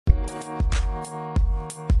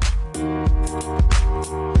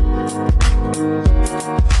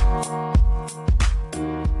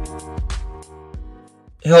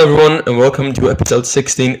Hello everyone and welcome to episode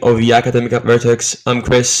 16 of the Academic at Vertex. I'm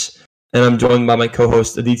Chris and I'm joined by my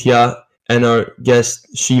co-host Aditya and our guest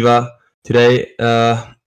Shiva today.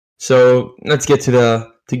 So let's get to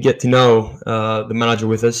know the manager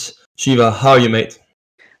with us. Shiva, how are you, mate?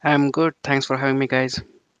 I'm good. Thanks for having me, guys.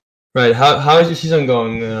 Right, how is your season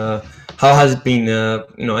going? How has it been?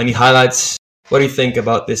 Any highlights? What do you think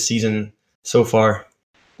about this season so far?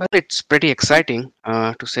 Well, it's pretty exciting,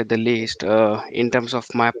 to say the least. In terms of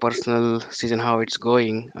my personal season, how it's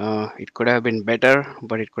going, it could have been better,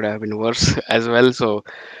 but it could have been worse as well. So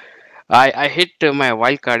I hit my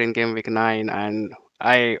wild card in game week 9, and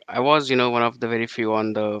I was one of the very few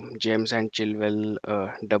on the James and Chilwell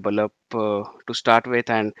double up to start with,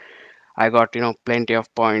 and I got plenty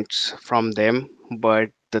of points from them. But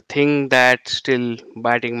the thing that's still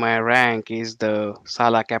biting my rank is the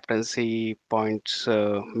Salah captaincy points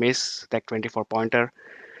miss, that 24 pointer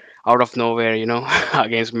out of nowhere,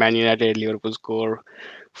 against Man United. Liverpool score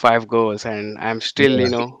 5 goals, and I'm still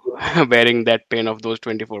Yeah. bearing that pain of those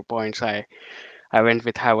 24 points. I went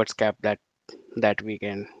with Havertz cap that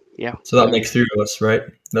weekend. Yeah. So that makes three of us, right?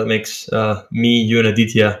 That makes me, you, and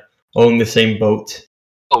Aditya all in the same boat.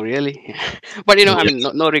 Oh, really? But I mean,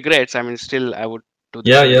 Yes. no regrets. I mean, still, I would do the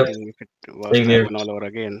Yeah, same yeah, thing if it was same to here. happen all over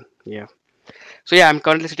again. Yeah. So yeah, I'm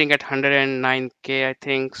currently sitting at 109K, I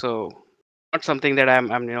think. So not something that I'm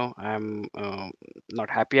not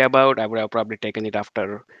happy about. I would have probably taken it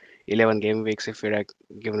after 11 game weeks if it had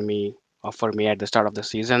given me offer me at the start of the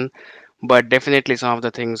season. But definitely some of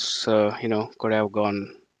the things could have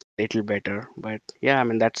gone a little better. But yeah, I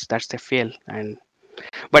mean that's the feel. And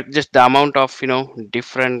but just the amount of uh,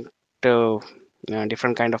 different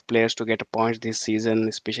kind of players to get points this season,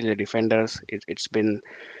 especially the defenders. It's been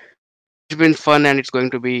fun, and it's going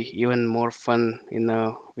to be even more fun in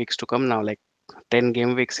the weeks to come now. Like 10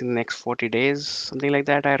 game weeks in the next 40 days, something like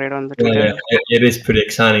that. I read on the Yeah, yeah. Twitter. It is pretty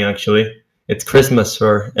exciting, actually. It's Christmas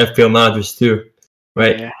for FPL managers too,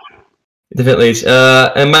 right? Yeah. It definitely is.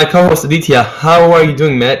 And my co-host Aditya, how are you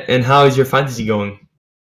doing, Matt? And how is your fantasy going?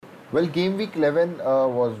 Well, game week 11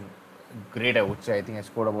 was great, I would say. I think I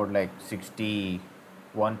scored about like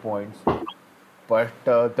 61 points. But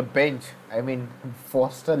the bench, I mean,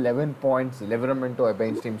 Foster 11 points, Livramento, I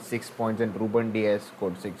benched him 6 points, and Ruben Diaz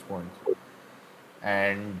scored 6 points.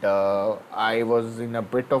 And I was in a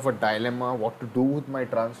bit of a dilemma what to do with my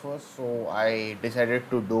transfers, so I decided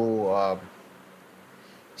to do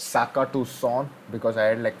Saka to Son because I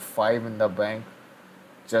had like 5 in the bank,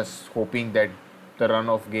 just hoping that the run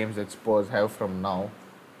of games that Spurs have from now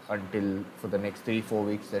until for the next 3-4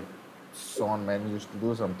 weeks that Son manages to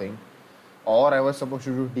do something. Or I was supposed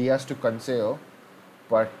to do Diaz to Cancelo,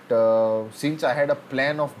 but since I had a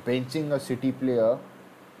plan of benching a City player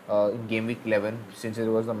in game week 11, since it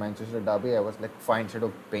was the Manchester derby, I was like, fine, instead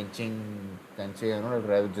of benching Cancelo, I'd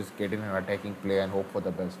rather just get in an attacking player and hope for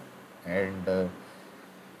the best. And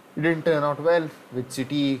it didn't turn out well, with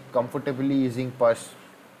City comfortably easing past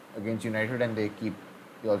against United, and they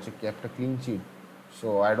also kept a clean sheet.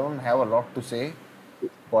 So I don't have a lot to say,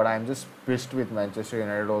 but I'm just pissed with Manchester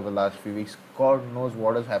United over the last few weeks. God knows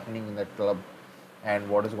what is happening in that club and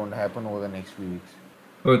what is going to happen over the next few weeks.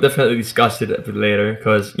 We'll definitely discuss it a bit later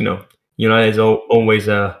because United is always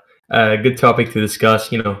a good topic to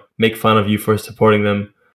discuss. Make fun of you for supporting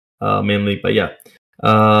them mainly, but yeah.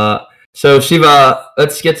 So Shiva,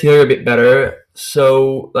 let's get to know you a bit better.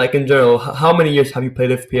 So, like in general, how many years have you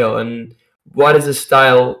played FPL, and what is the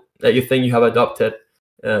style that you think you have adopted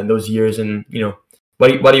in those years? And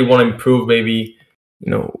what do you want to improve? Maybe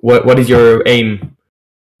what is your aim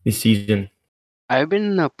this season? I've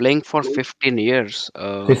been playing for 15 years.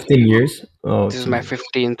 15 years. Oh, This is okay. my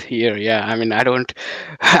 15th year. Yeah, I mean, I don't,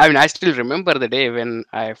 I mean, I still remember the day when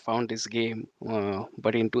I found this game.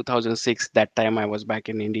 But in 2006, that time I was back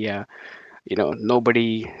in India.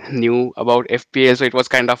 Nobody knew about FPL, so it was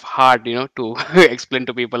kind of hard, to explain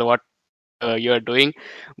to people what you're doing.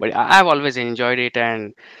 But I've always enjoyed it,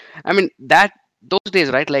 and I mean that those days,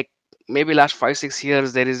 right? Like maybe last 5 6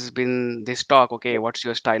 years, there has been this talk. Okay, what's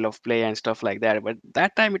your style of play and stuff like that. But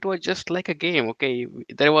that time it was just like a game. Okay,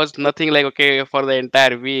 there was nothing like okay for the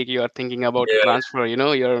entire week you are thinking about Yeah. transfer.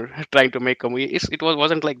 You're trying to make a move. It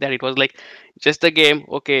wasn't like that. It was like just a game.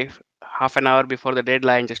 Okay, half an hour before the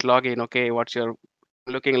deadline, just log in. Okay, what's your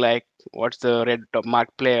looking like? What's the red top mark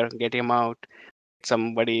player? Get him out,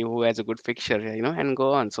 somebody who has a good fixture, and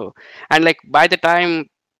go on. So, and like by the time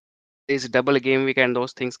this double game week and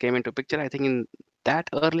those things came into picture, I think in that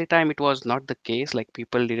early time it was not the case. Like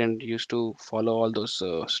people didn't used to follow all those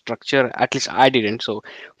structure. At least I didn't. So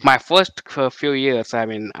my first few years, I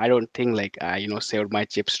mean, I don't think like I saved my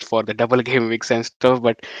chips for the double game weeks and stuff.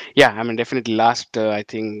 But yeah, I mean, definitely last I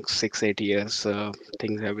think 6 8 years,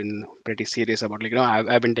 things have been pretty serious about, like,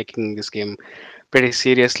 I've been taking this game pretty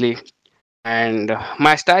seriously. And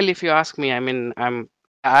my style, if you ask me, I mean,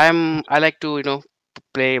 I like to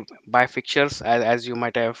play by fixtures, as you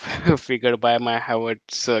might have figured by my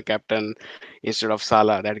Havertz captain instead of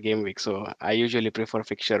Salah that game week. So I usually prefer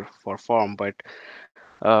fixture for form, but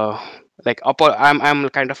uh, I'm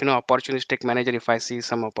kind of opportunistic manager. If I see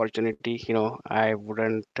some opportunity, I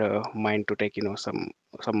wouldn't mind to take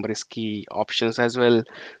some risky options as well.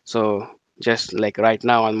 So just like right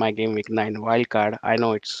now on my game week 9 wild card, I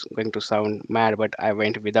know it's going to sound mad, but I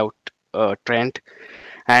went without Trent,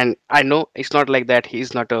 and I know it's not like that.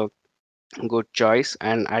 He's not a good choice,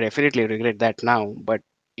 and I definitely regret that now. But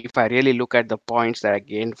if I really look at the points that I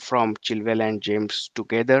gained from Chilwell and James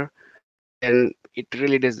together, then it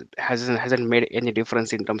really hasn't made any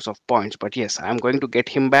difference in terms of points. But yes, I'm going to get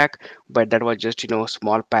him back. But that was just a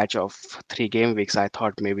small patch of 3 game weeks. I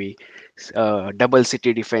thought maybe double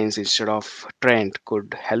city defense instead of Trent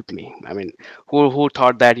could help me. I mean, who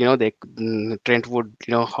thought that Trent would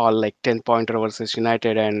haul like 10 pointer versus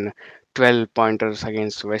United and 12 pointers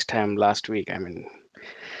against West Ham last week. I mean,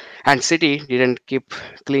 and City didn't keep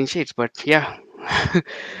clean sheets, but yeah.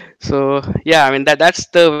 So yeah, I mean, that's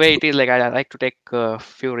the way it is. Like I like to take a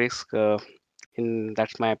few risks. In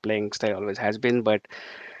That's my playing style, always has been, but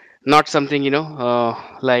not something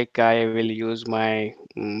like I will use my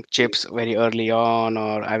chips very early on,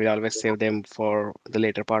 or I will always save them for the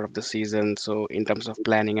later part of the season. So in terms of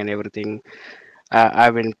planning and everything,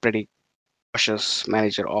 I've been pretty cautious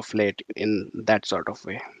manager of late in that sort of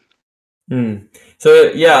way.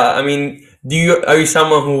 So yeah, I mean, are you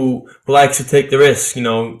someone who likes to take the risk?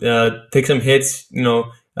 Take some hits.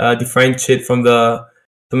 Differentiate from the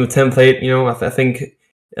template. I think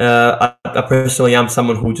I personally am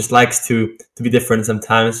someone who just likes to be different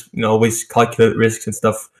sometimes. Always calculate risks and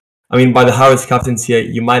stuff. I mean, by the Harrods captaincy,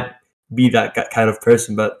 you might be that kind of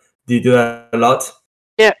person, but do you do that a lot?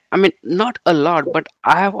 Yeah, I mean, not a lot, but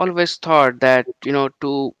I have always thought that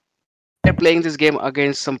to they're playing this game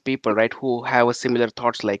against some people, right, who have a similar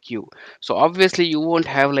thoughts like you. So obviously you won't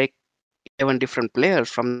have like 11 different players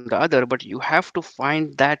from the other, but you have to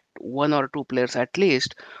find that one or two players at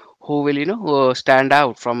least who will stand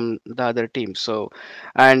out from the other team. So,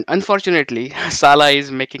 and unfortunately Salah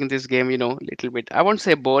is making this game little bit, I won't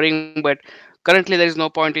say boring, but currently there is no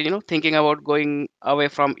point in thinking about going away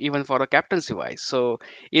from even for a captaincy wise. So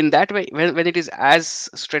in that way, when it is as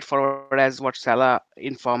straightforward as what Salah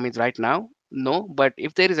in form is right now, no. But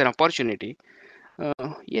if there is an opportunity,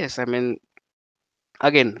 yes, I mean,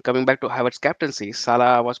 again, coming back to Havertz's captaincy,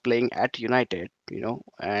 Salah was playing at United,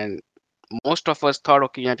 and most of us thought,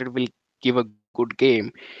 okay, United will give a good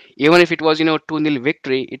game, even if it was 2-0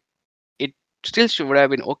 victory. It still should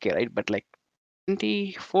have been okay, right? But like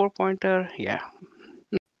 24 pointer, yeah.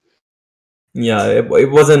 Yeah, it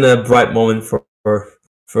wasn't a bright moment for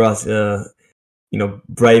us.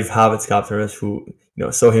 Brave Havertz captainers who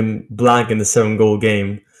saw him blank in the 7-goal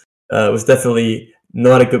game. It was definitely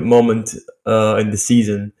not a good moment in the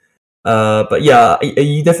season. But yeah,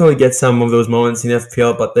 you definitely get some of those moments in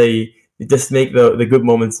FPL, but they just make the good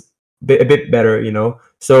moments a bit better.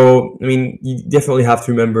 So I mean, you definitely have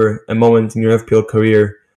to remember a moment in your FPL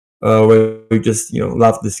career where you just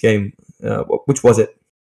loved this game. Which was it?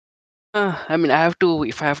 I mean,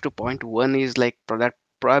 if I have to point, one is like that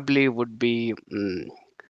probably would be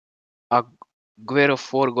Aguero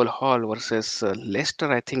 4-goal haul versus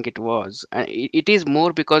Leicester, I think it was. And it is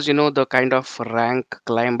more because, the kind of rank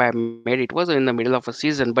climb I made, it was in the middle of a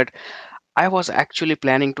season, but I was actually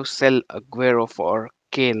planning to sell Aguero for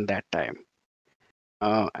Kane that time.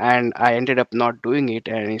 And I ended up not doing it,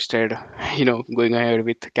 and instead, going ahead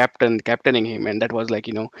with captaining him, and that was like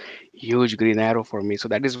huge green arrow for me. So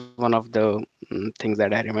that is one of the things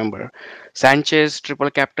that I remember. Sanchez triple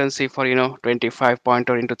captaincy for 25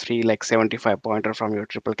 pointer into three, like 75 pointer from your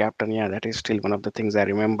triple captain. Yeah, that is still one of the things I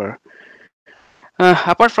remember.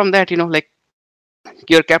 Apart from that, like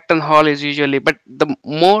your captain hall is usually, but the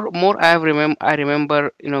more I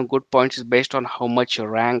remember good points is based on how much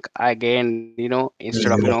rank I gained,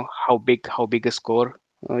 instead of Yeah. how big a score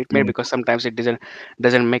it made, because sometimes it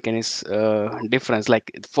doesn't make any difference.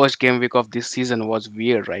 Like first game week of this season was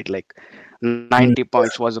weird, right? Like 90 Mm,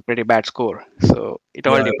 points was a pretty bad score. So it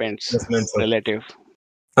all yeah, depends, that's mental. relative.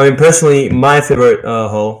 I mean, personally, my favorite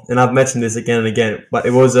hole, and I've mentioned this again and again, but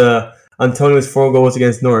it was Antonio's 4 goals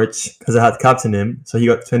against Norwich because I had captained him, so he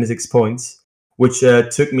got 26 points, which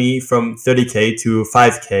took me from 30k to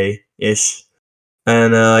 5k ish.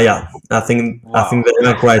 And yeah, I think the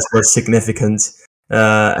rank rise was significant,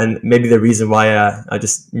 and maybe the reason why I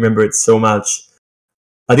just remember it so much.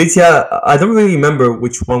 Aditya, I don't really remember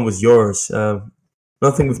which one was yours. I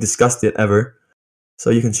don't think we've discussed it ever,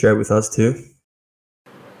 so you can share it with us too.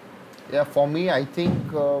 Yeah, for me, I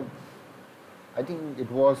think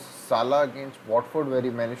it was Salah against Watford where he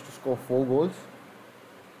managed to score 4 goals.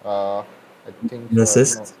 I think An so.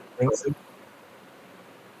 assist, I think.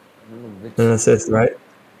 I don't know which. An assist, right?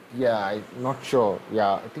 Yeah, I'm not sure.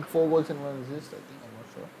 Yeah, I think 4 goals and 1 assist. I think I'm not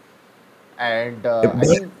sure. And I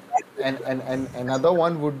Yep. think and another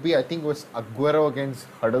one would be I think was Aguero against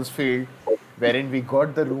Huddersfield, wherein we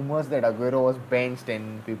got the rumors that Aguero was benched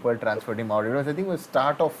and people transferred him out. It was I think it was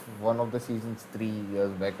start of one of the seasons 3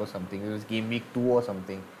 years back or something. It was game week 2 or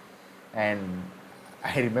something, and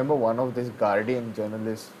I remember one of this Guardian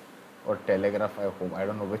journalists or Telegraph, I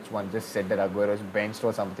don't know which one, just said that Aguero is benched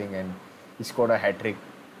or something, and he scored a hat trick.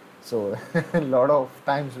 So a lot of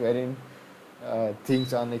times wherein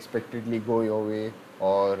things unexpectedly go your way,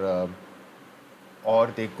 or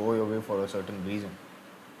they go your way for a certain reason.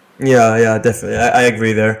 Yeah, definitely. I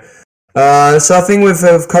agree there. So I think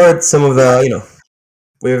we've covered some of the,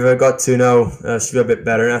 we've got to know Shiva a bit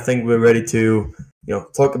better, and I think we're ready to,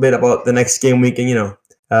 talk a bit about the next game week and,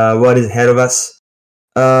 what is ahead of us.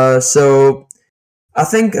 So I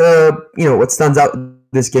think, what stands out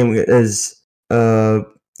this game is,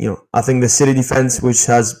 I think the City defense, which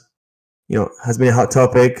has been a hot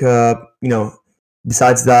topic.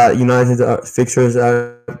 Besides that, United fixtures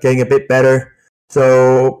are getting a bit better.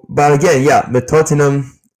 So, but again, yeah, the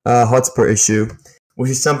Tottenham Hotspur issue,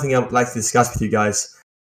 which is something I would like to discuss with you guys.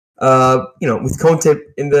 With Conte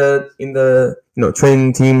in the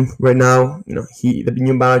training team right now, the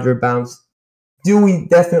new manager bounced. Do we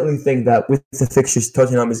definitely think that with the fixtures,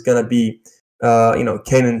 Tottenham is gonna be,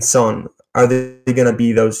 Kane and Son? Are they gonna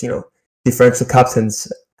be those, differential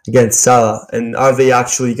captains against Salah? And are they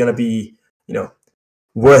actually gonna be,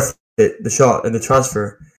 worth it, the shot and the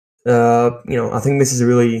transfer? I think this is a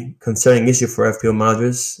really concerning issue for FPL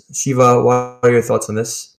managers. Shiva, what are your thoughts on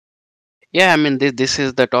this? Yeah, I mean, this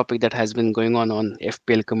is the topic that has been going on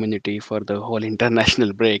FPL community for the whole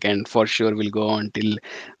international break, and for sure will go on till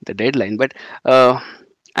the deadline. But uh,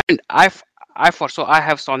 and I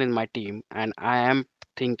have Son in my team, and I am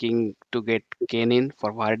thinking to get Kane in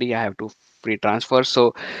for Vardy. I have to free transfer.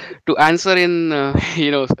 So to answer in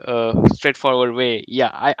straightforward way,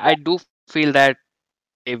 yeah, I do feel that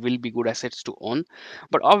they will be good assets to own,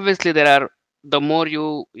 but obviously there are, the more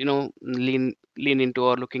you lean into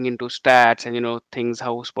or looking into stats and things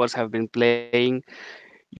how Spurs have been playing,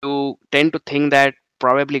 you tend to think that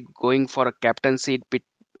probably going for a captaincy bit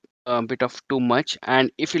of too much.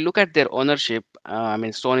 And if you look at their ownership, I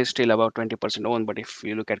mean, Son is still about 20% owned, but if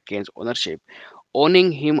you look at Kane's ownership,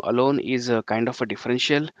 owning him alone is a kind of a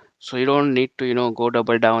differential. So you don't need to go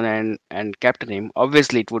double down and captain him.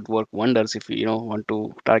 Obviously it would work wonders if you want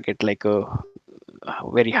to target like a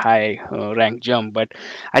very high rank jump, but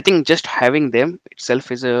I think just having them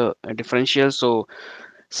itself is a differential. So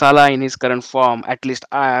Salah in his current form, at least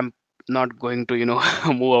I am not going to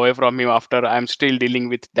move away from him after I'm still dealing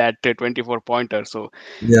with that 24 pointer. So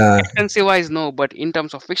Yeah, captaincy wise, no, but in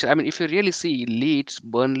terms of fixture, I mean, if you really see Leeds,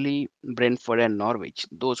 Burnley, Brentford, and Norwich,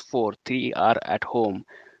 those three are at home.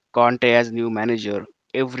 Conte as new manager,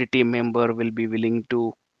 every team member will be willing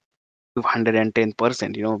to give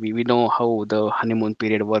 110%. We know how the honeymoon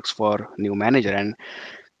period works for new manager, and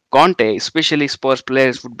Conte, especially Spurs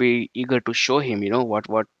players, would be eager to show him,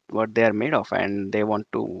 what they are made of, and they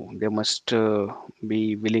must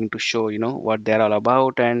be willing to show, what they are all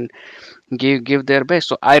about, and give their best.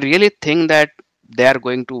 So I really think that they are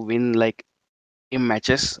going to win like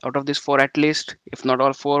matches out of these four at least, if not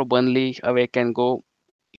all four. Burnley away can go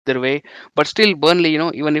either way, but still Burnley,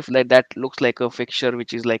 even if like that looks like a fixture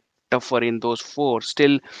which is like tougher in those four,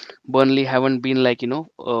 still Burnley haven't been like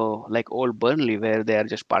like old Burnley where they are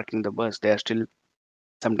just parking the bus. They are still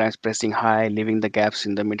sometimes pressing high, leaving the gaps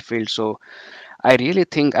in the midfield. So I really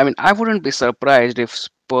think, I mean, I wouldn't be surprised if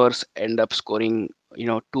Spurs end up scoring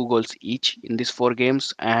 2 goals each in these 4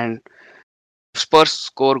 games. And Spurs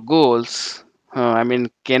score goals, I mean,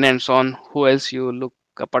 Kane and Son, who else you look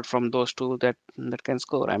apart from those two that can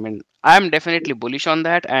score? I mean, I'm definitely bullish on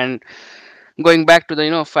that. And going back to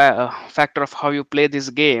the factor of how you play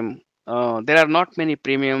this game, there are not many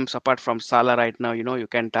premiums apart from Salah right now. You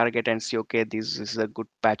can target and see, okay, this is a good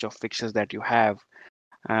patch of fixtures that you have,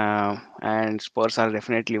 and Spurs are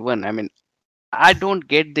definitely one. I mean, I don't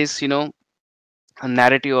get this, a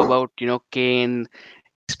narrative about, Kane,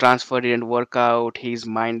 his transfer didn't work out, his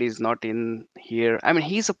mind is not in here. I mean,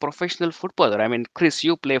 he's a professional footballer. I mean, Chris,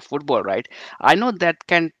 you play football, right? I know that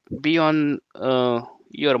can be on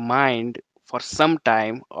your mind for some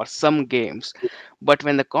time or some games, but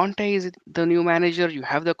when the Conte is the new manager, you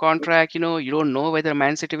have the contract, you don't know whether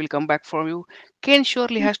Man City will come back for you. Kane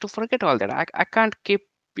surely has to forget all that. I can't keep,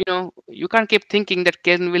 you can't keep thinking that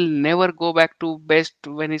Kane will never go back to best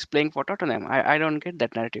when he's playing for Tottenham. I don't get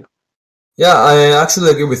that narrative. Yeah, I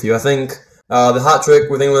actually agree with you. I think the hat trick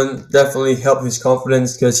with England definitely helped his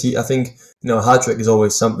confidence because I think, a hat trick is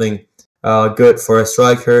always something good for a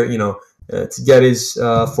striker. To get his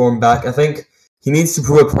form back. I think he needs to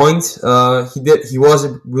prove a point. He was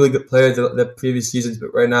a really good player the previous seasons,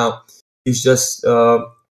 but right now he's just for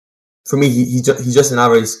me he's just an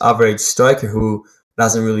average striker who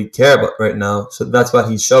doesn't really care about right now. So that's what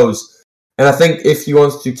he shows. And I think if he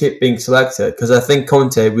wants to keep being selected, because I think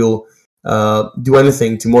Conte will do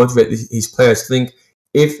anything to motivate his players. I think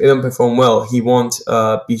if they don't perform well, he won't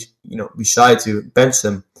be shy to bench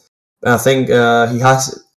them. And I think he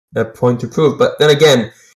has a point to prove. But then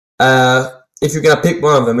again, if you're gonna pick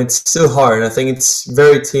one of them, it's still hard. I think it's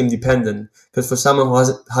very team dependent because for someone who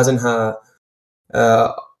hasn't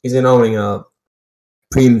isn't owning a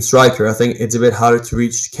premium striker, I think it's a bit harder to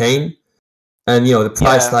reach Kane. And the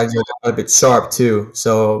price Yeah. tags are a bit sharp too.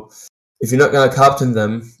 So if you're not gonna captain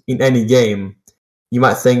them in any game, you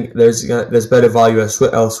might think there's better value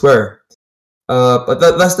elsewhere. But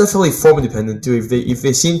that's definitely form dependent too. If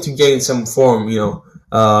they seem to gain some form,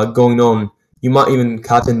 going on, you might even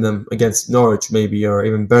captain them against Norwich maybe or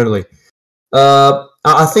even Burnley.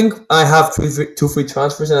 I think I have two free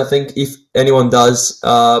transfers, and I think if anyone does,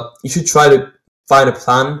 you should try to find a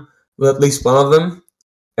plan with at least one of them.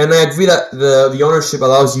 And I agree that the ownership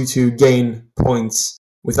allows you to gain points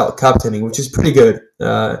without captaining, which is pretty good.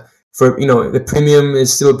 For the premium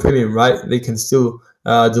is still a premium, right? They can still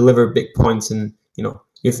deliver big points, and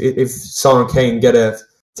if Son or Kane get a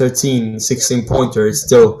 13, 16 pointer, it's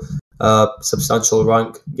still a substantial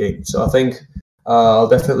rank game. So I think I'll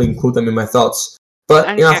definitely include them in my thoughts. But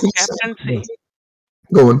And I think captaincy.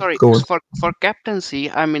 go on, Sorry, go on. for captaincy,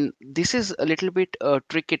 I mean, this is a little bit a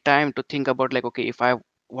tricky time to think about. Like, okay, if I,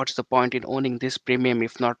 what's the point in owning this premium?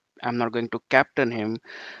 If not, I'm not going to captain him.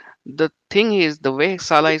 The thing is, the way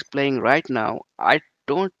Salah is playing right now, I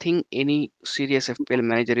don't think any serious FPL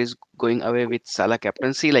manager is going away with Salah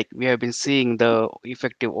captaincy. Like we have been seeing, the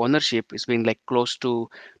effective ownership is being like close to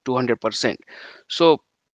 200%. So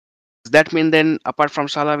does that mean then, apart from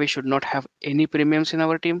Salah, we should not have any premiums in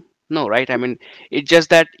our team? No, right? I mean, it's just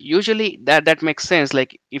that usually that makes sense.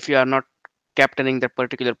 Like if you are not captaining that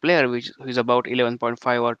particular player, which who is about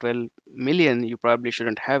 11.5 or 12 million, you probably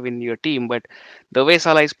shouldn't have in your team. But the way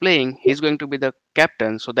Salah is playing, he's going to be the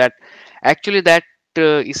captain. So that actually that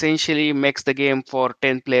essentially makes the game for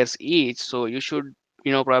 10 players each. So you should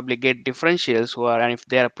probably get differentials who are, and if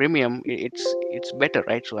they are premium, it's better,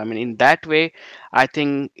 right? So I mean, in that way, I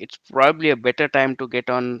think it's probably a better time to get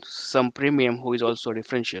on some premium who is also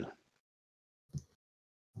differential.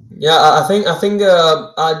 Yeah, I think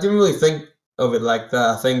I didn't really think of it like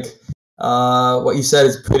that. I think what you said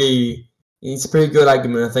is it's a pretty good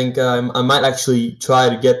argument. I think I might actually try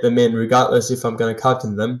to get them in regardless if I'm going to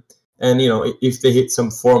captain them. And if they hit some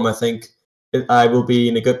form, I think I will be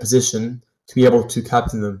in a good position to be able to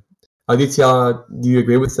captain them. Aditya, do you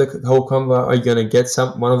agree with the whole convo? Are you going to get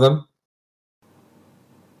one of them?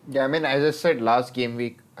 Yeah, I mean, as I said last game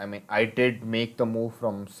week, I mean, I did make the move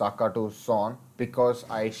from Saka to Son because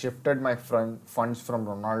I shifted my funds from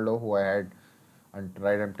Ronaldo, who I had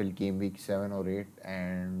right until game week 7 or 8.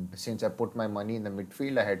 And since I put my money in the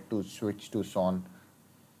midfield, I had to switch to Son.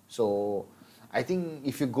 So I think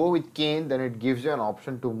if you go with Kane, then it gives you an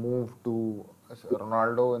option to move to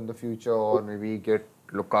Ronaldo in the future, or maybe get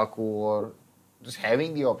Lukaku, or just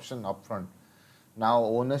having the option up front. Now,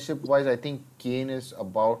 ownership wise, I think Kane is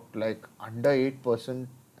about like under 8%,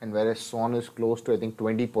 and whereas Son is close to, I think,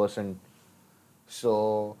 20%.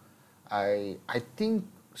 So I think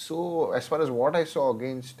so. As far as what I saw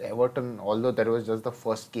against Everton, although that was just the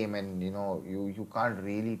first game, and you can't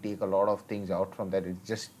really take a lot of things out from that. It's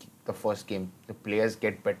just the first game. The players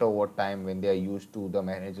get better over time when they are used to the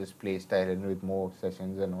manager's play style and with more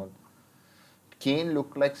sessions and all. Kane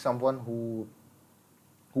looked like someone who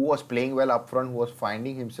was playing well up front, who was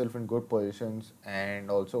finding himself in good positions,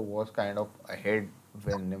 and also was kind of ahead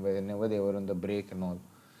whenever they were on the break and all.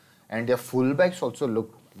 And their fullbacks also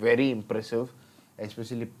looked very impressive,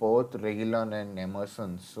 especially both Reguilon and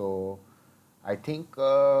Emerson. So I think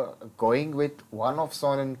going with one of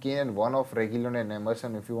Son and Kane and one of Reguilon and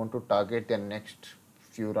Emerson, if you want to target their next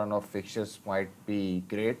few run of fixtures, might be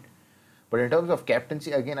great. But in terms of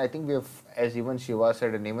captaincy, again, I think we have, as even Shiva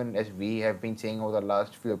said, and even as we have been saying over the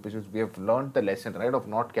last few episodes, we have learned the lesson, right, of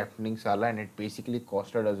not captaining Salah, and it basically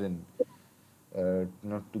costed us in,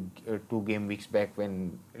 two game weeks back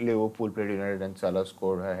when Liverpool played United and Salah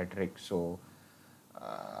scored a hat trick. So,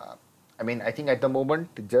 uh, I mean, I think at the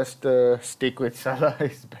moment, just stick with Salah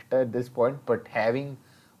is better at this point. But having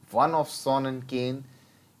one of Son and Kane,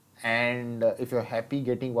 and if you're happy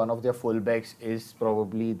getting one of their fullbacks, is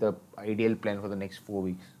probably the ideal plan for the next 4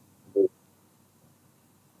 weeks.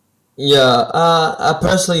 Yeah, I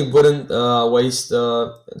personally wouldn't waste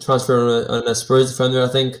transfer on a Spurs defender. I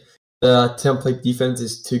think the template defense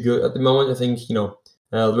is too good at the moment. I think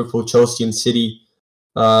Liverpool, Chelsea, and City,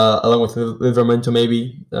 along with Livermento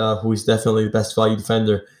maybe, who is definitely the best value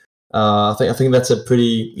defender. I think that's a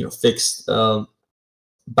pretty fixed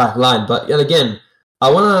back line. But yet again, I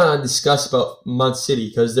want to discuss about Man City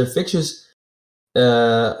because their fixtures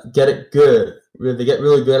get it good. They get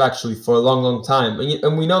really good actually for a long, long time.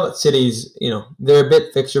 And we know that City's, they're a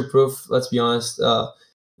bit fixture proof. Let's be honest.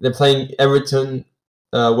 They're playing Everton,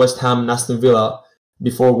 West Ham, and Aston Villa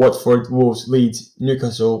before Watford, Wolves, Leeds,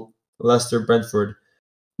 Newcastle, Leicester, Brentford.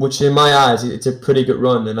 Which in my eyes, it's a pretty good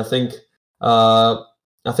run. And I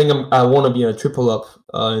want to be in a triple up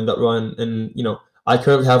in that run. And I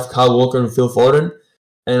currently have Kyle Walker and Phil Foden,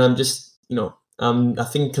 and I'm just I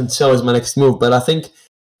think Cancelo is my next move, but I think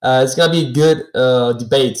it's gonna be a good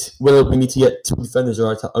debate whether we need to get two defenders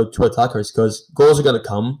or two attackers because goals are gonna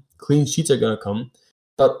come, clean sheets are gonna come,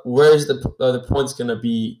 but where is the points gonna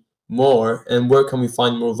be more, and where can we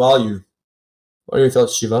find more value? What are your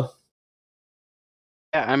thoughts, Shiva?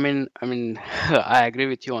 Yeah, I mean, I agree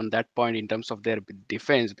with you on that point in terms of their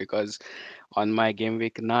defense because on my game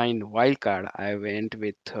week 9 wildcard, I went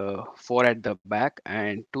with four at the back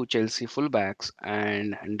and two Chelsea fullbacks,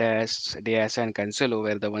 and Diaz and Cancelo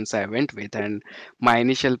were the ones I went with. And my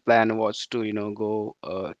initial plan was to, go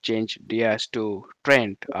change Diaz to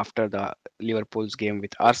Trent after the Liverpool's game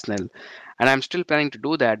with Arsenal, and I'm still planning to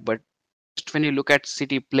do that. But just when you look at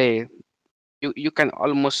City play, you can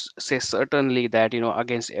almost say certainly that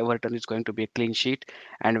against Everton it's going to be a clean sheet,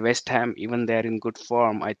 and West Ham, even they're in good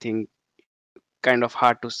form, I think kind of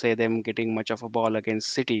hard to say them getting much of a ball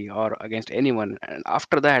against City or against anyone. And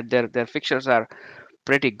after that, their fixtures are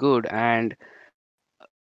pretty good. And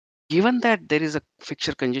given that there is a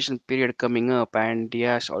fixture congestion period coming up, and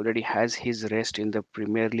Diaz already has his rest in the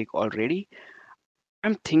Premier League already,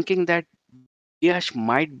 I'm thinking that Diaz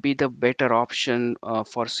might be the better option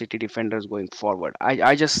for City defenders going forward.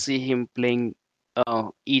 I just see him playing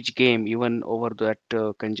each game, even over that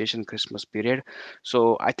congestion Christmas period.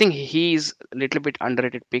 So I think he's a little bit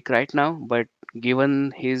underrated pick right now, but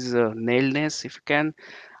given his nailness, if you can,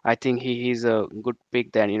 I think he's a good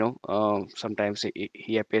pick than, sometimes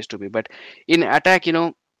he appears to be. But in attack,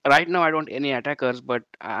 right now I don't any attackers, but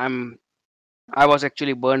I was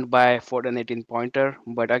actually burned by Foden 18 pointer,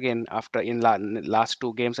 but again, after in last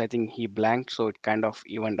two games, I think he blanked, so it kind of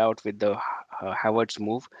evened out with the Havertz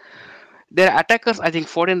move. Their attackers, I think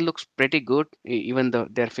Foden looks pretty good, even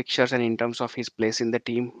their fixtures and in terms of his place in the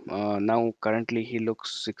team. Now, currently, he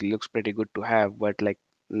looks pretty good to have, but like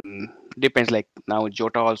mm, depends. Like now,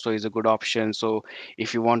 Jota also is a good option. So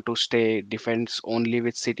if you want to stay defense only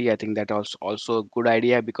with City, I think that also a good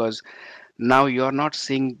idea because now you're not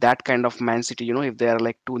seeing that kind of Man City. If they are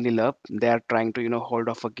like 2-0 up, they are trying to hold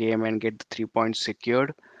off a game and get the 3 points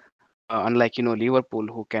secured. Unlike Liverpool,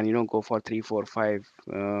 who can go for 3, 4, 5,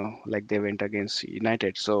 like they went against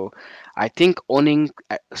United. So I think owning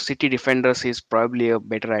City defenders is probably a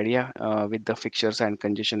better idea with the fixtures and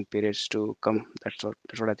congestion periods to come. That's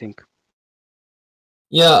what I think.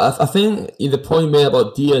 Yeah, I think the point made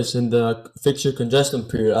about Diaz and the fixture congestion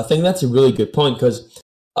period, I think that's a really good point because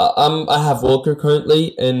I have Walker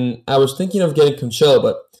currently, and I was thinking of getting Cancelo,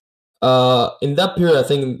 but in that period, I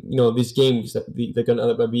think these games they're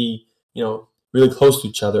gonna be really close to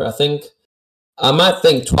each other. I think I might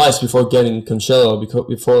think twice before getting Cancelo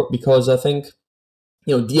because I think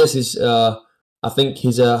Diaz is I think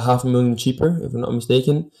he's a 500,000 cheaper if I'm not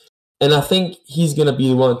mistaken, and I think he's gonna be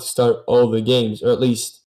the one to start all the games or at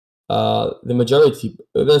least the majority.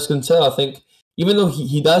 There's Cancelo, I think even though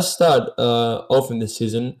he does start often this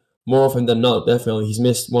season, more often than not, definitely he's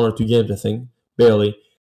missed one or two games I think barely.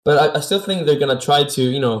 But I still think they're gonna try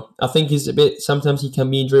to, I think he's a bit. Sometimes he can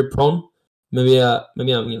be injury prone. Maybe I'm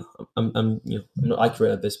not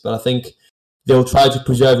accurate at this, but I think they'll try to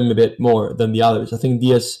preserve him a bit more than the others. I think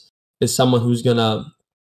Diaz is someone who's gonna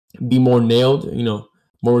be more nailed.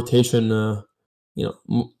 More rotation.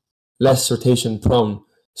 Less rotation prone.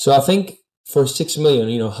 So I think for 6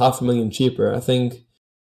 million, half a million cheaper, I think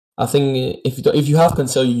if you have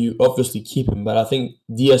Cancelo, you obviously keep him. But I think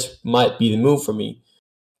Diaz might be the move for me,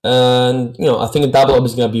 and I think a double up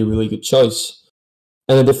is going to be a really good choice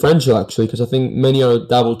and a differential actually, because I think many are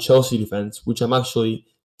double Chelsea defense, which I'm actually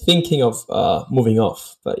thinking of moving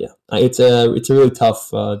off. But yeah, it's a really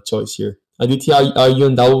tough choice here. Aditya, are you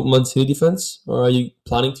on double Man City defense, or are you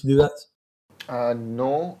planning to do that?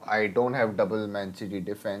 No, I don't have double Man City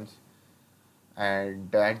defense,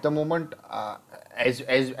 and at the moment, as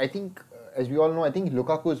I think, as we all know, I think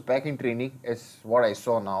Lukaku is back in training, is what I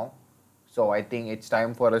saw now. So I think it's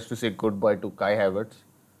time for us to say goodbye to Kai Havertz.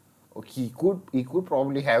 He could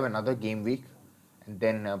probably have another game week, and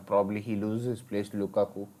then probably he loses his place to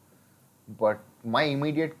Lukaku. But my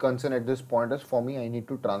immediate concern at this point is, for me, I need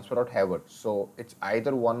to transfer out Havertz. So it's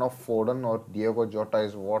either one of Foden or Diego Jota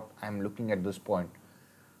is what I'm looking at this point.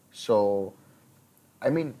 So, I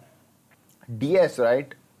mean, DS,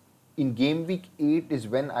 right? In game week 8 is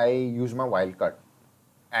when I use my wild card.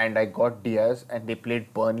 And I got Diaz, and they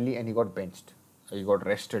played Burnley, and he got benched. He got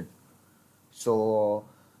rested. So,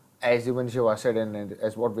 as even Shiva said, and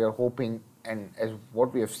as what we are hoping, and as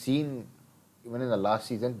what we have seen even in the last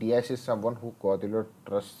season, Diaz is someone who Guardiola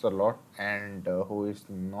trusts a lot, and who is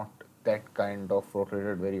not that kind of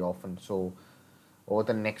rotated very often. So, over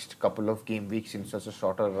the next couple of game weeks in such a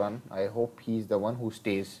shorter run, I hope he's the one who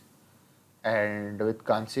stays. And with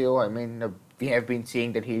Cancelo, I mean, we have been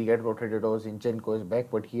saying that he'll get rotated over Zinchenko is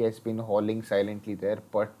back, but he has been hauling silently there.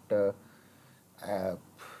 But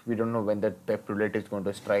we don't know when that Pep roulette is going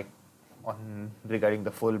to strike on regarding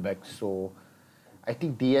the fullbacks. So I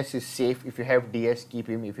think DS is safe. If you have DS, keep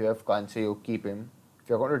him. If you have Cancelo, keep him. If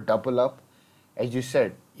you're going to double up, as you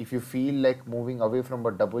said, if you feel like moving away from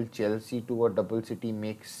a double Chelsea to a double City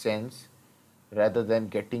makes sense, rather than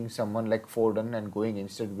getting someone like Foden and going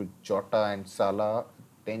instead with Jota and Salah,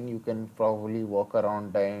 then you can probably walk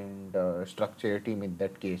around and structure your team in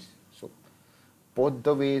that case. So both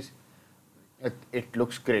the ways, it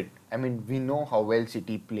looks great. I mean, we know how well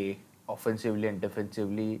City play offensively and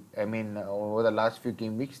defensively. I mean, over the last few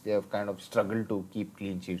game weeks, they have kind of struggled to keep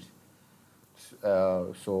clean sheets.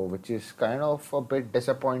 So which is kind of a bit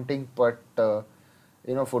disappointing, but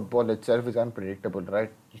football itself is unpredictable,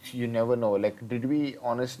 right? You never know. Like, did we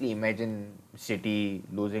honestly imagine City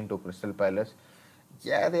losing to Crystal Palace?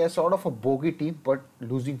 Yeah, they are sort of a bogey team, but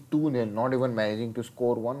losing 2-0, not even managing to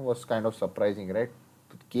score one, was kind of surprising, right?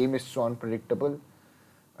 The game is so unpredictable.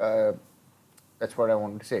 Uh, that's what I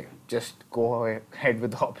wanted to say. Just go ahead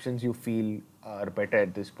with the options you feel are better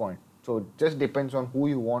at this point. So it just depends on who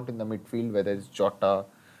you want in the midfield, whether it's Jota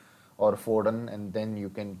or Foden, and then you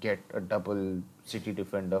can get a double City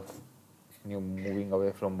defender, moving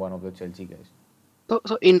away from one of the Chelsea guys.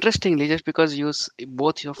 So interestingly, just because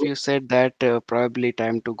both of you said that probably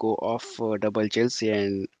time to go off double Chelsea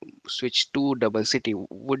and switch to double City,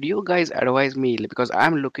 would you guys advise me, because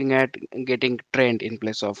I'm looking at getting Trent in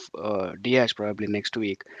place of Diaz probably next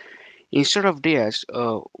week. Instead of Diaz,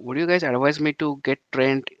 would you guys advise me to get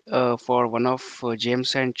Trent for one of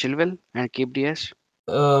James and Chilwell and keep Diaz?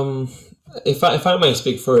 Um, if I might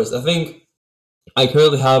speak first, I think I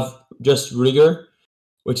currently have just Rigor,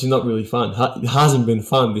 which is not really fun. It hasn't been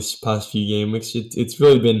fun this past few game weeks. It's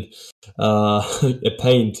really been a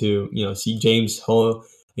pain to see James Hall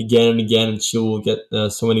again and again, and Chilwell get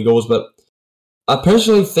so many goals. But I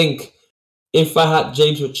personally think if I had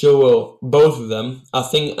James or Chilwell, both of them, I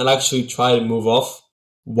think I'd actually try to move off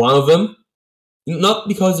one of them. Not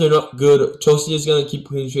because they're not good. Chelsea is gonna keep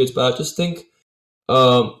clean sheets, but I just think,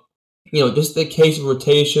 just the case of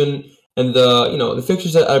rotation and the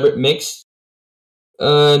fixtures that are a bit mixed.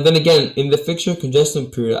 Then again, in the fixture congestion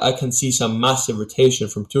period, I can see some massive rotation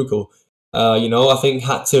from Tuchel. I think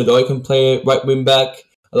Hudson-Odoi can play right wing back.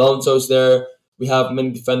 Alonso's there. We have many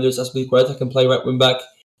defenders. Azpilicueta can play right wing back,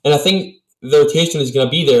 and I think the rotation is going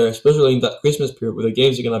to be there, especially in that Christmas period where the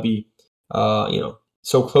games are going to be,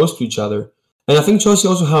 so close to each other. And I think Chelsea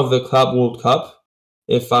also have the Club World Cup,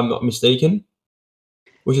 if I'm not mistaken,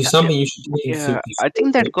 which is something you should take into Yeah, I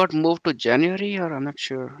think that got moved to January, or I'm not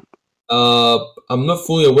sure. I'm not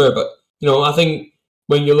fully aware, but I think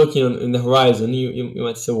when you're looking in the horizon, you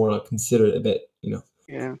might still want to consider it a bit,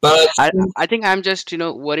 Yeah, But I think I'm just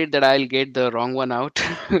worried that I'll get the wrong one out.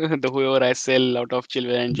 The whoever I sell out of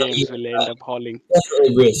Chilwell and James will end up hauling.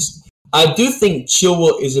 definitely risk. I do think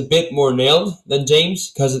Chilwell is a bit more nailed than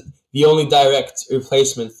James because the only direct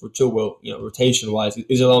replacement for Chilwell, rotation-wise,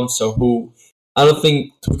 is Alonso, who I don't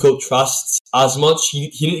think Tuchel trusts as much. He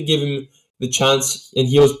didn't give him the chance, and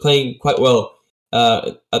he was playing quite well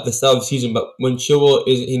at the start of the season. But when Chilwell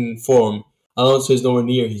is in form, Alonso is nowhere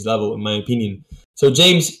near his level, in my opinion. So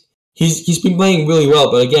James, he's been playing really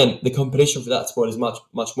well, but again, the competition for that spot is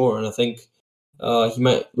much more, and I think he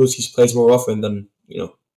might lose his place more often than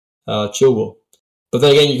Chilwell. But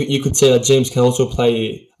then again, you could say that James can also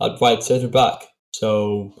play at right centre back.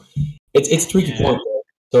 So it's a tricky point.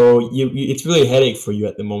 So it's really a headache for you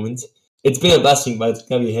at the moment. It's been a blessing, but it's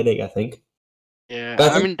gonna be a headache, I think. Yeah,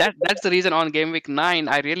 But I mean that's the reason on game week 9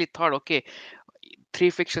 I really thought, okay, 3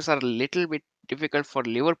 fixtures are a little bit difficult for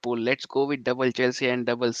Liverpool. Let's go with double Chelsea and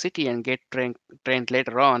double City and get Trent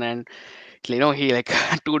later on. And he like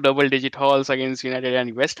 2 double-digit hauls against United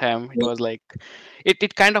and West Ham. It was like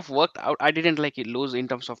it kind of worked out. I didn't like it lose in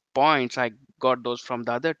terms of points. I got those from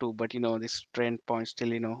the other two, but this Trent point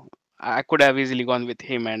still, I could have easily gone with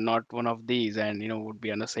him and not one of these, and would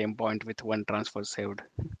be on the same point with one transfer saved.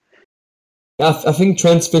 I think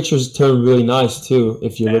Trent's fixtures turn really nice too.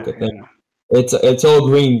 If you look at them, Yeah. it's all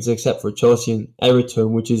greens except for Chelsea and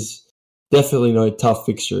Everton, which is definitely not a tough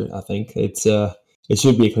fixture. I think it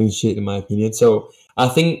should be a clean sheet in my opinion. So I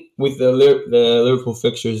think with the Liverpool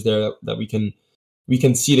fixtures there that we can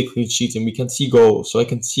see the clean sheets and we can see goals. So I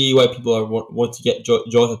can see why people want to get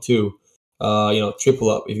Jota too. Triple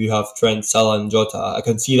up if you have Trent, Salah, and Jota. I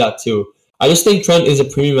can see that too. I just think Trent is a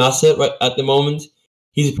premium asset right at the moment.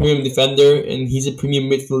 He's a premium defender and he's a premium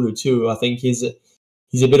midfielder too. I think he's a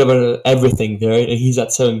bit of an everything there, and he's at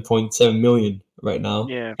 7.7 million right now,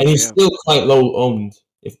 Yeah. and he's still quite low owned.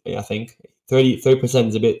 If I think 30%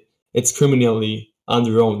 is a bit, it's criminally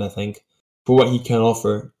under owned. I think for what he can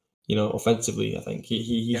offer, offensively, I think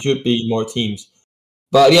he should be in more teams.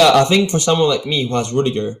 But yeah, I think for someone like me who has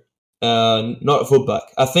Rudiger, not a fullback,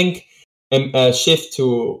 I think a shift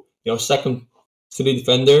to second city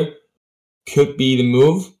defender could be the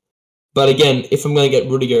move. But again, if I'm gonna get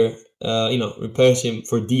Rudiger, replace him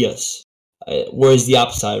for Diaz, where's the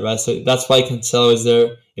upside, right? So that's why Cancelo is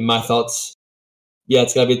there. In my thoughts, yeah,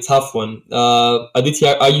 it's gonna be a tough one.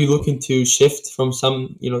 Aditya, are you looking to shift from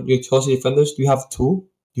some, your Chelsea defenders? Do you have two?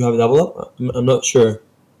 Do you have a double up? I'm not sure.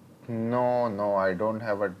 No, I don't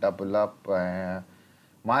have a double up.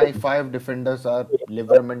 My 5 defenders are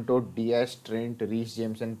Livramento, Diaz, Trent, Reece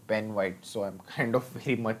James, and Ben White. So I'm kind of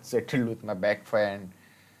very much settled with my back five, and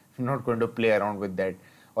I'm not going to play around with that.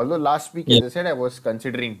 Although last week, as I said, I was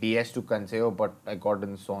considering Diaz to Cancelo, but I got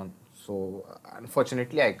in Son. So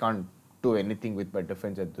unfortunately, I can't do anything with my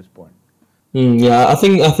defense at this point. Yeah, I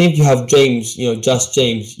think you have James. Just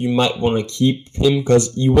James. You might want to keep him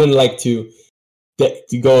because you wouldn't like to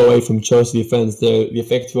go away from Chelsea defense. The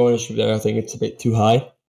effective ownership there, I think it's a bit too high,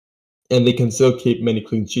 and they can still keep many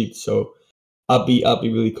clean sheets. So I'll be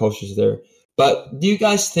really cautious there. But do you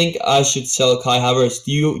guys think I should sell Kai Havertz?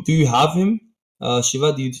 Do you have him,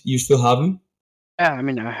 Shiva? Do you still have him? Yeah, I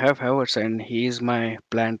mean, I have Havertz, and he is my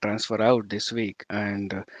planned transfer out this week,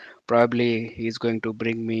 and probably he's going to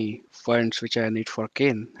bring me funds which I need for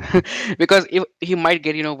Kane, because if he might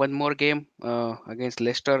get one more game against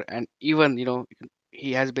Leicester, and even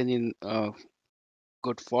he has been in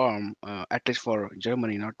good form, at least for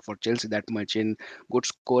Germany, not for Chelsea that much, in good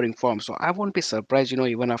scoring form. So I won't be surprised,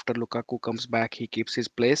 even after Lukaku comes back, he keeps his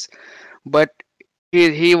place. But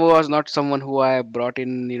he was not someone who I brought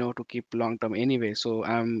in, to keep long term anyway. So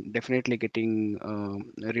I'm definitely getting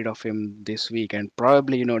rid of him this week, and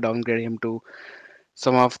probably downgrade him to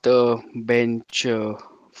some of the bench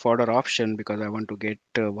fodder option, because I want to get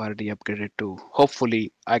Vardy upgraded to.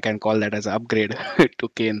 Hopefully, I can call that as an upgrade to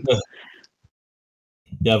Kane.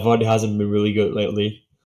 Yeah, Vardy hasn't been really good lately.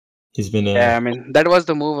 He's been Yeah, I mean that was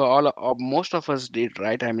the move most of us did,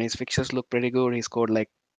 right? I mean his fixtures look pretty good. He scored like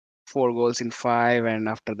 4 goals in 5, and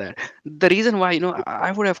after that, the reason why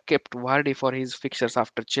I would have kept Vardy for his fixtures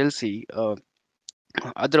after Chelsea,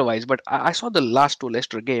 otherwise. But I saw the last 2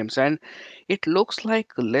 Leicester games, and it looks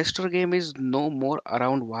like Leicester game is no more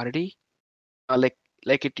around Vardy,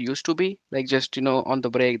 like it used to be. Like just on the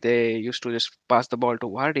break they used to just pass the ball to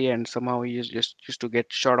Vardy, and somehow he just used to get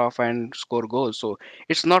shot off and score goals. So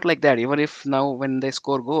it's not like that. Even if now when they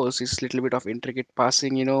score goals, it's a little bit of intricate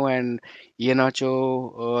passing, and Iheanacho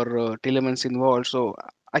or Tielemans involved. So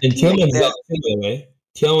I and think Tielemans is that. out too, by the way.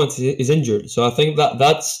 Tielemans is injured, so I think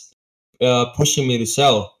that's pushing me to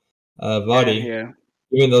sell Yeah, Vardy, yeah.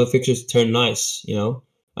 even though the fixtures turn nice.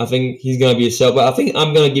 I think he's gonna be a sell, but I think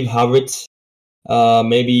I'm gonna give Havertz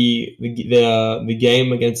maybe the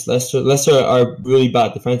game against Leicester. Leicester are really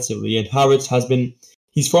bad defensively, and Havertz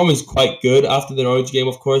his form is quite good after the Norwich game.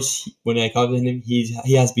 Of course, when I counted him,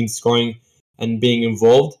 he has been scoring and being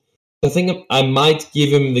involved. I think I might give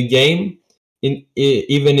him the game,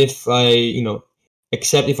 even if I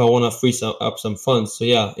except if I want to free up some funds. So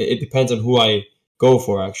yeah, it depends on who I go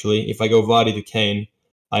for. Actually, if I go Vardy to Kane,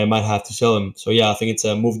 I might have to sell him. So yeah, I think it's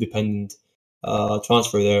a move dependent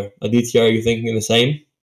transfer there. Aditya, are you thinking the same?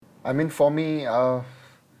 I mean, for me,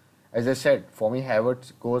 as I said, for me,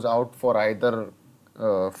 Havertz goes out for either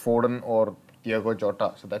Foden or Thiago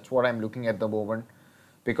Jota. So that's what I'm looking at the moment,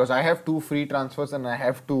 because I have two free transfers and I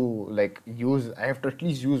have to I have to at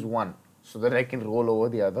least use one so that I can roll over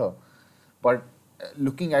the other. But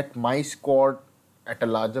looking at my squad at a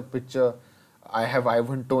larger picture, I have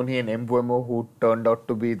Ivan Toney and Mbuemo, who turned out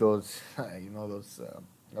to be those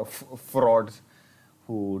frauds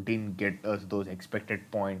who didn't get us those expected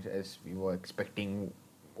points as we were expecting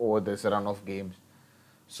over this run of games.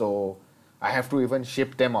 So I have to even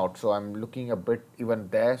ship them out. So I'm looking a bit even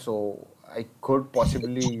there. So I could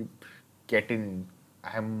possibly get in.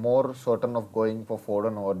 I'm more certain of going for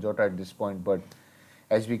Foden or Jota at this point, but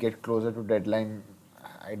as we get closer to deadline,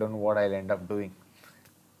 I don't know what I'll end up doing.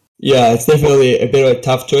 Yeah, it's definitely a bit of a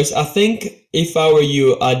tough choice. I think if I were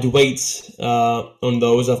you, I'd wait on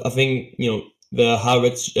those. I think the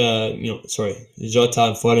Havertz, Jota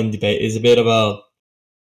and Foden debate is a bit of a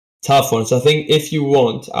tough one. So I think if you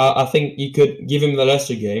want, I think you could give him the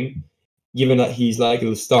Leicester game, given that he's likely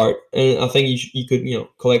to start, and I think you could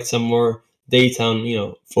collect some more data on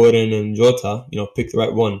Foden and Jota. Pick the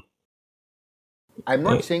right one. I'm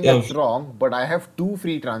not saying Yeah, that's wrong, but I have two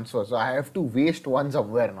free transfers, so I have to waste one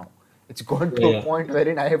somewhere now. It's gone to a yeah. point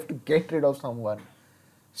wherein I have to get rid of someone.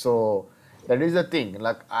 So that is the thing.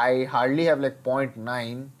 Like I hardly have like point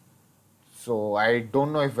 0.9, so I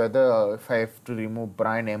don't know if I have to remove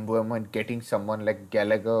Brian Mbuemo and getting someone like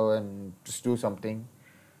Gallagher and just do something.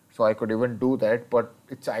 So I could even do that, but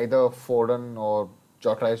it's either Foden or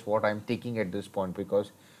Jota is what I'm thinking at this point,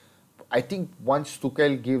 because I think once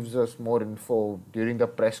Tuchel gives us more info during the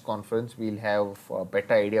press conference, we'll have a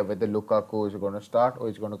better idea whether Lukaku is going to start or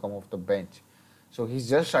is going to come off the bench. So he's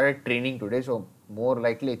just started training today, so more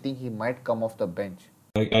likely I think he might come off the bench.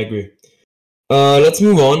 I agree. Let's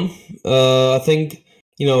move on. I think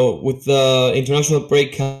with the international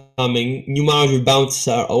break coming, new manager bounces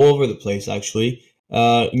are all over the place. Actually,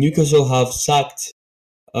 Newcastle have sacked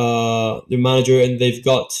their manager, and they've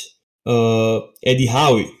got Eddie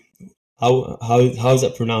Howe. How is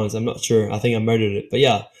that pronounced? I'm not sure. I think I murdered it, but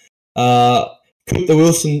yeah. Could the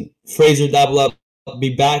Wilson Fraser double up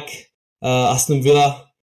be back? Aston Villa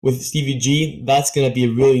with Stevie G. That's gonna be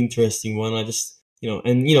a really interesting one. I just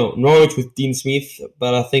Norwich with Dean Smith,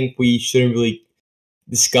 but I think we shouldn't really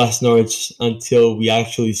discuss Norwich until we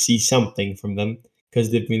actually see something from them,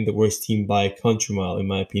 because they've been the worst team by a country mile, in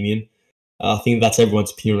my opinion. I think that's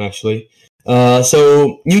everyone's opinion, actually.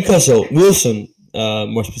 So Newcastle, Wilson,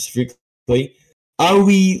 more specifically, are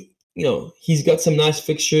we? He's got some nice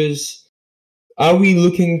fixtures. Are we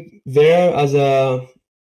looking there as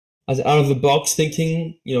out of the box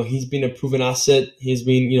thinking? He's been a proven asset. He's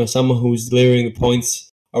been someone who's delivering the points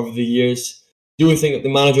over the years. Do we think that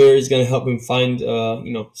the manager is going to help him find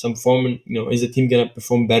some form? And, is the team going to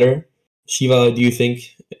perform better? Shiva, do you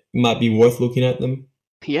think it might be worth looking at them?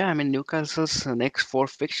 Yeah, I mean Newcastle's next four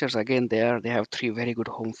fixtures again. They have three very good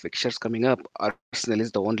home fixtures coming up. Arsenal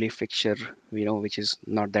is the only fixture which is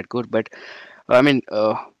not that good. But I mean,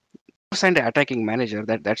 signed an attacking manager.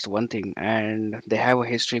 That's one thing, and they have a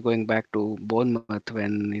history going back to Bournemouth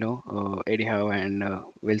when Eddie Howe and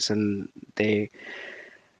Wilson they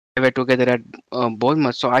were together at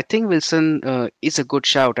Bournemouth. So I think Wilson is a good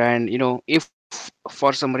shout, and if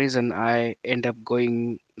for some reason I end up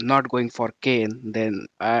not going for Kane, then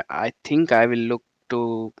I think I will look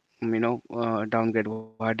to downgrade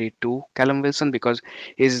Vardy to Callum Wilson, because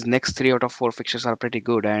his next three out of four fixtures are pretty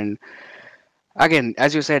good. And again,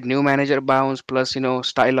 as you said, new manager bounce plus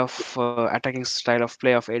style of attacking style of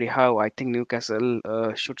play of Eddie Howe. I think Newcastle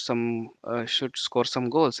should score some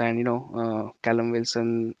goals, and Callum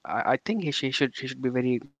Wilson. I think he should be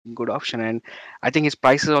very good option, and I think his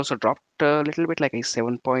prices also dropped a little bit, like he's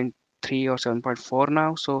 7.3 or 7.4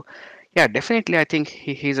 now. So yeah, definitely I think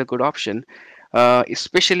he's a good option.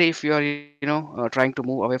 Especially if you are trying to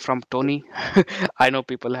move away from Tony. I know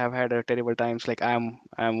people have had terrible times. Like I'm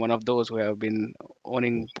one of those who have been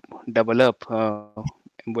owning double up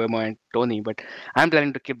Mbuemo and Tony, but I'm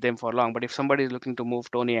planning to keep them for long. But if somebody is looking to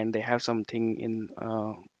move Tony and they have something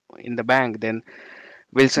in the bank, then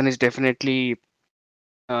Wilson is definitely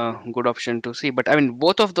good option to see. But I mean,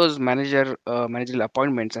 both of those managerial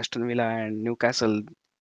appointments, Aston Villa and Newcastle,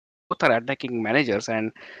 both are attacking managers,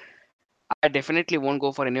 and I definitely won't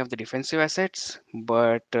go for any of the defensive assets,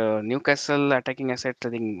 but Newcastle attacking assets, I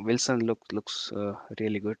think Wilson looks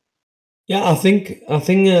really good. Yeah,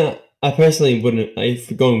 I personally wouldn't. If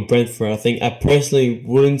we're going Brentford, I personally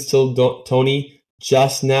wouldn't sell Tony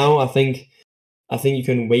just now. I think you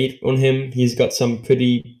can wait on him. He's got some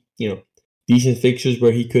pretty decent fixtures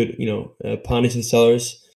where he could punish the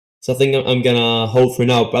sellers. So I think I'm gonna hold for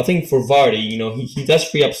now. But I think for Vardy, he does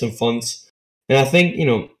free up some funds, and I think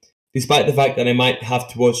despite the fact that I might have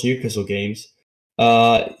to watch Newcastle games,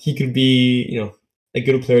 he could be a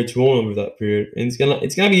good player to own over that period. And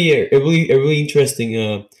it's gonna be a really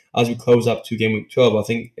interesting as we close up to game week 12. I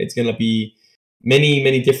think it's gonna be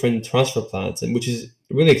many different transfer plans, and which is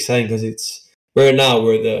really exciting because it's right now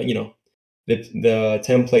where the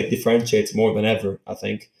template differentiates more than ever. I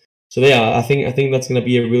think so. Yeah, I think that's gonna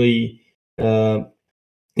be a really uh,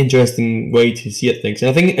 interesting way to see it things. And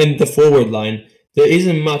I think in the forward line, there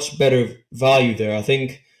isn't much better value there. I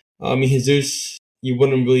think, Jesus, you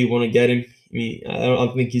wouldn't really want to get him. I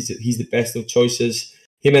don't think he's the best of choices.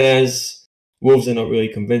 Jimenez, Wolves are not really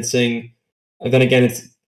convincing. And then again, it's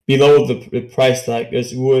below the price tag.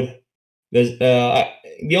 There's Wood. There's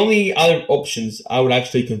the only other options I would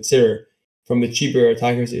actually consider from the cheaper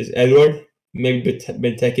attackers is Edward, maybe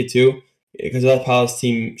Benteke too, because that Palace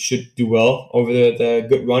team should do well over the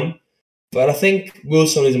good run. But I think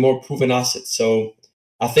Wilson is a more proven asset, so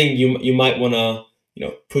I think you might want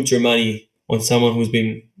to put your money on someone who's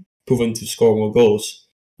been proven to score more goals.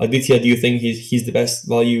 Aditya, do you think he's the best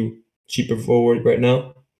value cheaper forward right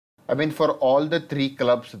now? I mean, for all the three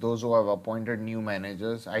clubs, those who have appointed new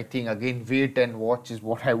managers, I think again, wait and watch is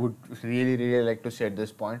what I would really like to say at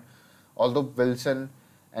this point. Although Wilson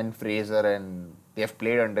and Fraser and they have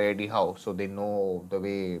played under Eddie Howe, so they know the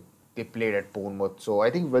way they played at Bournemouth. So I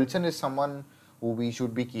think Wilson is someone who we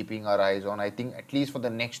should be keeping our eyes on. I think at least for the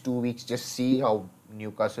next 2 weeks, just see how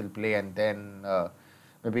Newcastle play and then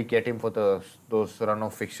maybe get him for those run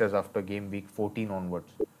of fixtures after game week 14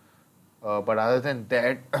 onwards. But other than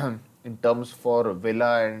that, in terms for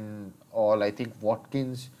Villa and all, I think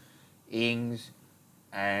Watkins, Ings,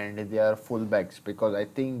 and their fullbacks, because I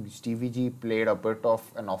think Stevie G played a bit of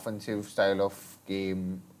an offensive style of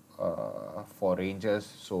game for Rangers,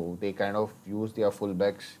 so they kind of use their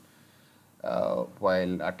fullbacks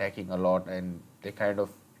while attacking a lot, and they kind of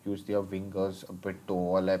use their wingers a bit to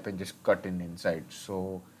overlap and just cut in inside.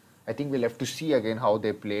 So I think we'll have to see again how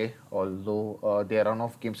they play, although their run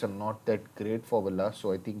of games are not that great for Villa.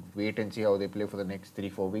 So I think wait and see how they play for the next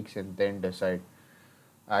 3-4 weeks and then decide.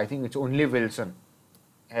 I think it's only Wilson.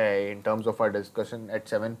 In terms of our discussion at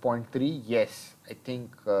 7.3, yes, I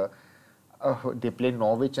think they play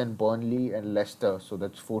Norwich and Burnley and Leicester. So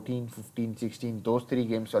that's 14, 15, 16. Those three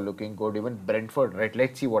games are looking good. Even Brentford, right?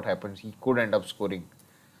 Let's see what happens. He could end up scoring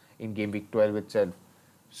in game week 12 itself.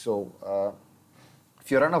 So if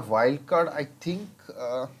you're on a wild card, I think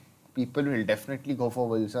people will definitely go for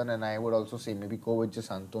Wilson, and I would also say maybe go with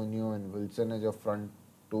just Antonio and Wilson as your front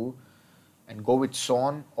two, and go with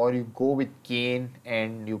Son, or you go with Kane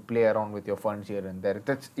and you play around with your funds here and there.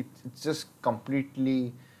 It's just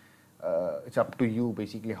completely it's up to you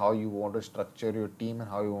basically how you want to structure your team and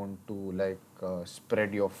how you want to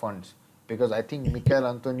spread your funds. Because I think Mikel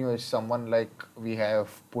Antonio is someone like we have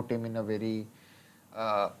put him in a very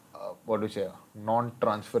what do you say,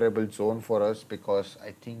 non-transferable zone for us, because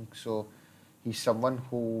I think so he's someone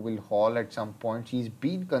who will haul at some point. He's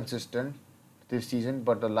been consistent this season,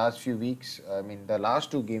 but the last few weeks, I mean the last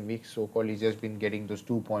two game weeks so-called, he's just been getting those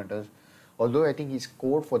 2 pointers. Although I think he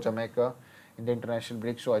scored for Jamaica in the international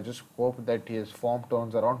break, so I just hope that his form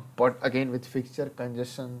turns around. But again, with fixture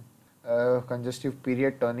congestive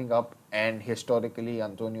period turning up, and historically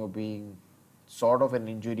Antonio being sort of an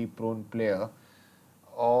injury prone player,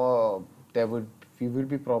 or there would we will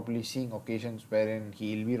be probably seeing occasions wherein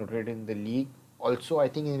he'll be rotated in the league. Also, I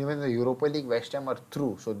think even the Europa League, West Ham are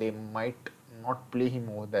through, so they might not play him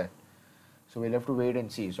over there. So we'll have to wait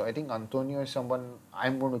and see. So I think Antonio is someone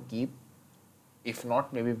I'm going to keep. If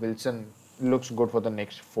not, maybe Wilson looks good for the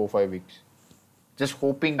next 4-5 weeks. Just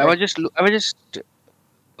hoping that I was just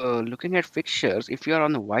looking at fixtures. If you are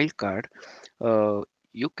on the wild card, uh,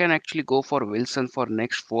 you can actually go for Wilson for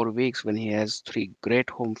next 4 weeks when he has three great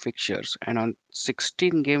home fixtures. And on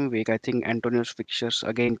 16 game week, I think Antonio's fixtures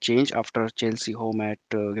again change after Chelsea home at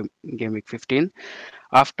game week 15.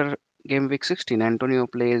 After game week 16, Antonio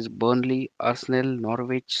plays Burnley, Arsenal,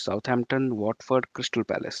 Norwich, Southampton, Watford, Crystal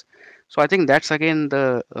Palace. So I think that's again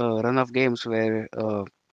the run of games where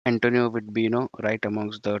Antonio would be, right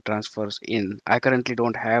amongst the transfers in. I currently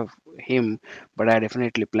don't have him, but I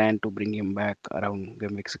definitely plan to bring him back around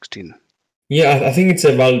game week 16. Yeah, I think it's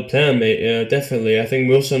a valid plan, mate. Definitely. I think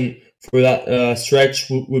Wilson for that stretch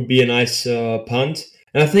would be a nice punt.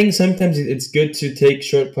 And I think sometimes it's good to take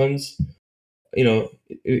short punts.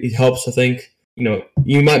 It helps. I think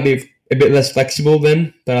you might be a bit less flexible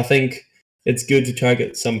then, but I think it's good to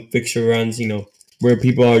target some fixture runs. Where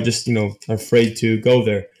people are just afraid to go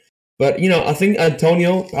there. But I think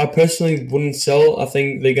Antonio, I personally wouldn't sell. I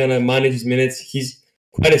think they're gonna manage his minutes. He's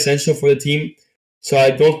quite essential for the team, so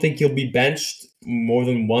I don't think he'll be benched more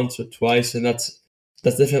than once or twice, and that's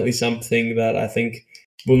definitely something that I think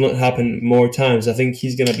will not happen more times. I think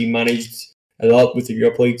he's gonna be managed a lot with the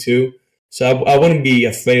Europa League too, so I wouldn't be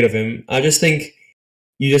afraid of him. I just think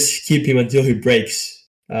you just keep him until he breaks.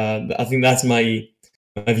 I think that's my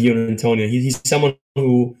view on Antonio. He's someone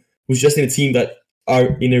who's just in a team that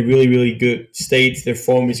are in a really, really good state. Their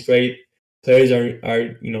form is great. Players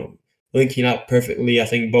are linking up perfectly. I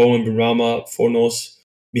think Bowen, Benrahma, Fornos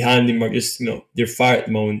behind him are just they're fire at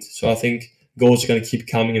the moment. So I think goals are going to keep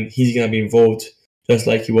coming, and he's going to be involved just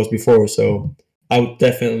like he was before. So I would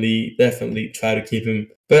definitely try to keep him.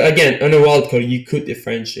 But again, on a wild card, you could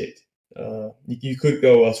differentiate. You could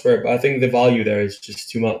go elsewhere, but I think the value there is just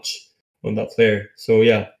too much on that player. So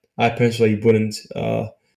yeah, I personally wouldn't.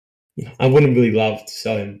 I wouldn't really love to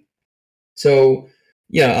sell him. So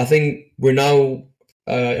yeah, I think we're now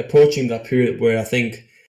approaching that period where I think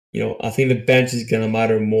the bench is gonna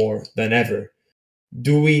matter more than ever.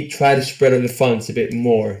 Do we try to spread out the funds a bit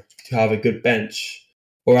more to have a good bench,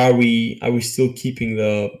 or are we still keeping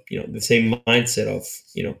the same mindset of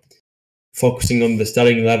focusing on the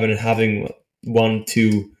starting 11 and having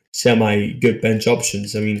 1-2 semi good bench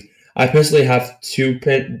options? I mean, I personally have 2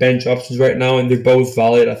 bench options right now, and they're both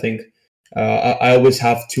valid. I think I always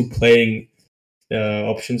have 2 playing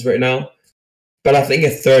options right now, but I think a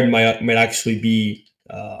third might actually be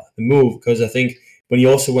the move, because I think when you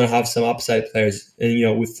also want to have some upside players,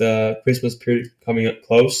 and with the Christmas period coming up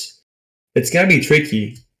close, it's gonna be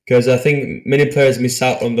tricky, because I think many players miss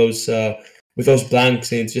out on those with those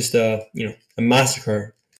blanks, and it's just a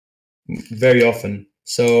massacre very often.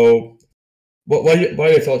 So what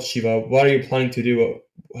are your thoughts, Shiva? What are you planning to do?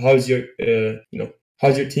 How's your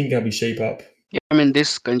team gonna be shape up? Yeah, I mean,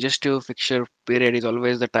 this congestive fixture period is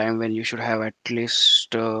always the time when you should have at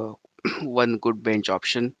least one good bench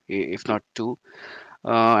option, if not two.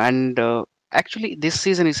 And actually, this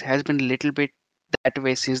season has been a little bit that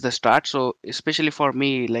way since the start. So, especially for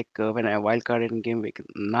me, like when I wildcard in game week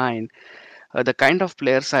 9, the kind of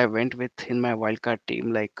players I went with in my wildcard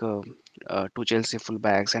team, like two Chelsea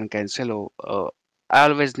fullbacks and Cancelo, I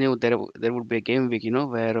always knew there would be a game week,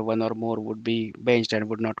 where one or more would be benched and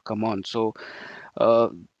would not come on. So uh,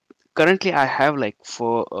 currently, I have like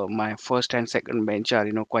for my first and second bench are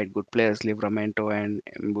quite good players, Livramento and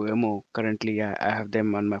Mbuemo. Currently, I have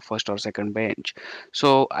them on my first or second bench.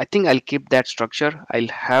 So I think I'll keep that structure. I'll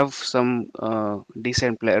have some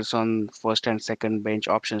decent players on first and second bench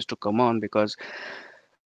options to come on, because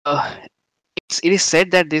uh, it is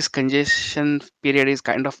said that this congestion period is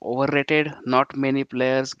kind of overrated. Not many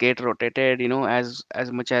players get rotated, as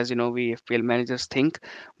much as we FPL managers think.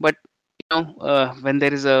 But when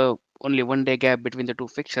there is a only 1 day gap between the two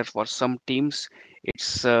fixtures for some teams,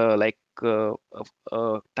 it's like a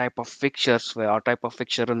type of fixtures where or type of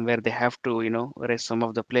fixture run where they have to rest some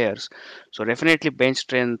of the players. So definitely bench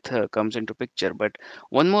strength comes into picture. But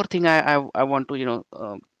one more thing I want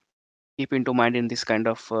to keep into mind in this kind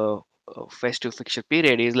of festive fixture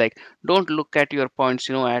period is like, don't look at your points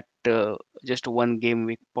at just one game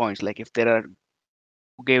week points. Like if there are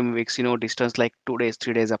game weeks distance like 2 days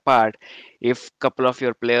 3 days apart, if couple of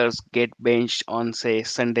your players get benched on say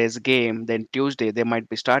Sunday's game, then Tuesday they might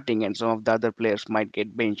be starting and some of the other players might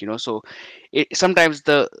get benched. So sometimes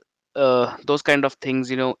the those kind of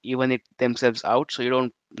things even it themselves out, so you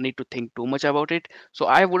don't need to think too much about it. So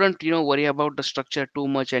I wouldn't worry about the structure too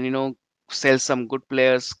much, and sell some good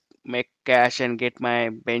players, make cash and get my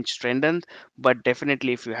bench strengthened. But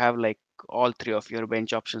definitely if you have like all three of your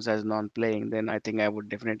bench options as non-playing, then I think I would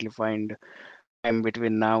definitely find time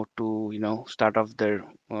between now to start off the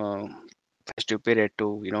uh, festive period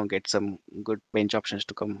to get some good bench options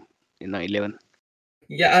to come 11.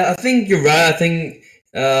 Yeah, I think you're right. I think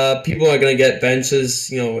people are gonna get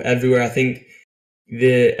benches, everywhere. I think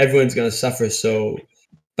everyone's gonna suffer. So,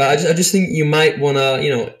 but I just think you might wanna,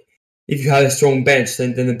 if you have a strong bench,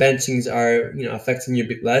 then the benchings are affecting you a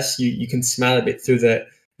bit less. You can smile a bit through the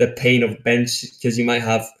pain of bench, because you might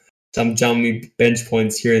have some jammy bench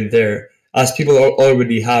points here and there, as people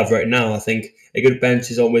already have right now. I think a good bench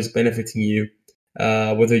is always benefiting you,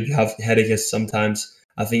 whether you have headaches sometimes.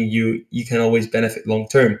 I think you can always benefit long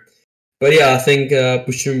term. But yeah, I think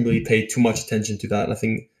we shouldn't really pay too much attention to that. I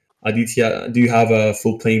think Aditya, do you have a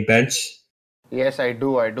full playing bench? Yes, I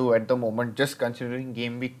do. I do at the moment. Just considering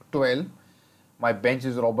game week 12, my bench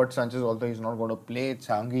is Robert Sanchez, although he's not going to play. It's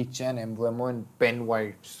Hangi Chen, Mbeumo, and Ben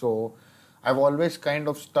White. So I've always kind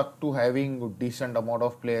of stuck to having a decent amount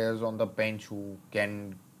of players on the bench who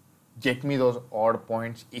can get me those odd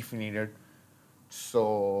points if needed.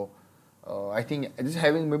 So I think just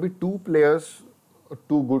having maybe two players,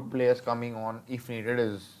 two good players coming on if needed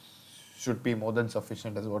is should be more than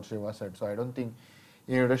sufficient, as what Shiva said. So I don't think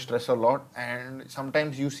you need to stress a lot. And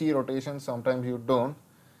sometimes you see rotations, sometimes you don't,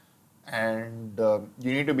 and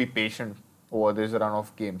you need to be patient over this run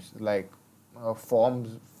of games. Like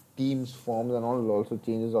forms, teams, forms, and all also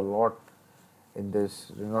changes a lot in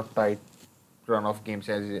this tight run of games,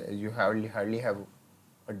 as you hardly have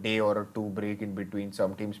a day or a two break in between.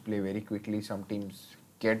 Some teams play very quickly, some teams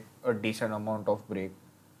get a decent amount of break.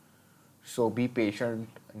 So be patient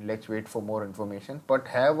and let's wait for more information. But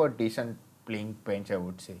have a decent playing bench, I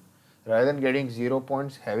would say. Rather than getting 0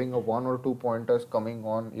 points, having a 1 or 2 pointers coming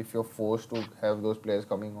on, if you're forced to have those players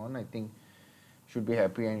coming on, I think you should be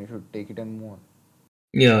happy and you should take it and move on.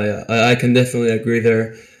 Yeah, I can definitely agree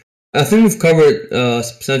there. I think we've covered a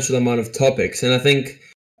substantial amount of topics, and I think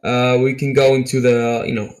we can go into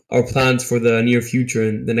the our plans for the near future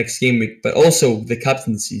and the next game week, but also the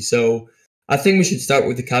captaincy. So I think we should start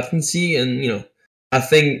with the captaincy, and I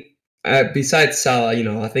think besides Salah,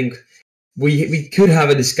 I think we could have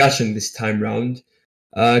a discussion this time round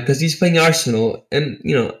because he's playing Arsenal, and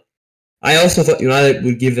I also thought United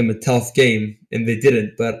would give them a tough game, and they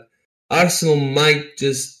didn't. But Arsenal might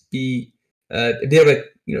just be a bit of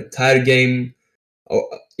a tired game,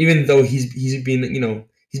 even though he's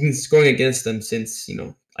been scoring against them since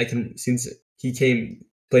since he came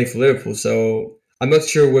play for Liverpool. So I'm not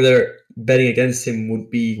sure whether betting against him would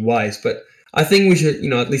be wise, but I think we should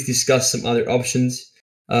at least discuss some other options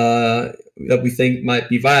that we think might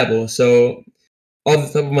be viable. So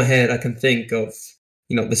off the top of my head, I can think of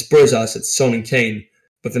the Spurs assets, Son and Kane.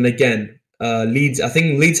 But then again, Leeds. I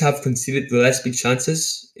think Leeds have conceded the less big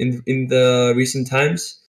chances in the recent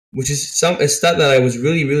times, which is a stat that I was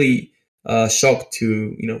really shocked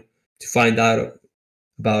to find out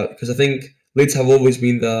about, because I think Leeds have always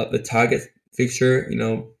been the target fixture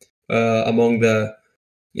among the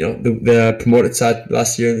promoted side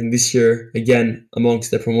last year, and this year again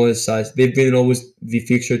amongst the promoted sides, they've been always the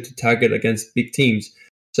fixture to target against big teams.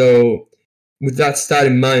 So with that stat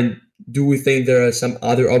in mind, do we think there are some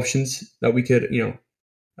other options that we could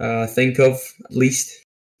think of at least,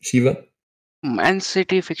 Shiva? Man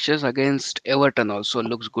City fixtures against Everton also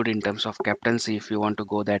looks good in terms of captaincy if you want to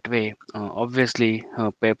go that way. Obviously,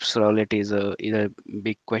 Pep's roulette is a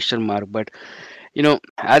big question mark, but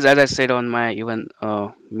as I said on my even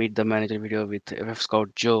meet the manager video with FF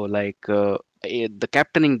Scout Joe, like the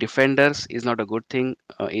captaining defenders is not a good thing.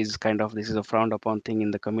 Is kind of this is a frowned upon thing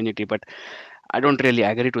in the community, but I don't really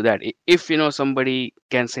agree to that. If somebody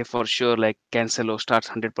can say for sure like Cancelo starts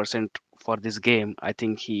 100% for this game, I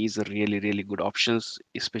think he is a really good options,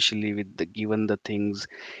 especially with the given the things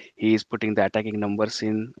he is putting the attacking numbers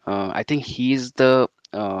in. I think he is the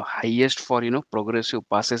highest for progressive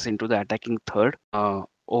passes into the attacking third.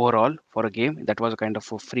 Overall for a game, that was a kind of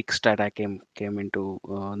a freak stat I came into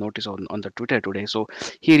notice on the Twitter today. So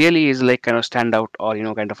he really is like kind of stand out, or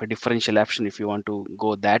kind of a differential option if you want to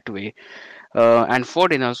go that way. And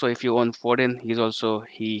Foden also, if you own Foden, he's also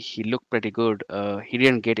he looked pretty good. He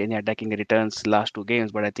didn't get any attacking returns last two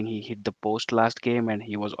games, but I think he hit the post last game and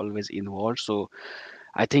he was always involved. So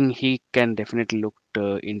I think he can definitely look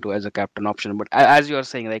into as a captain option. But as you are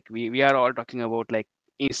saying, like we are all talking about like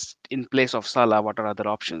is in place of Salah, what are other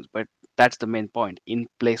options? But that's the main point. In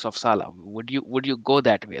place of Salah, would you go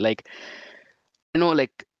that way? Like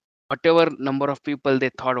like whatever number of people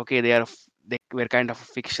they thought, okay, they were kind of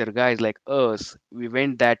fixture guys like us, we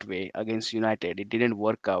went that way against United, it didn't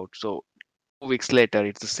work out, so 2 weeks later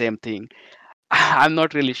it's the same thing. I'm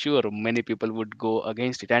not really sure many people would go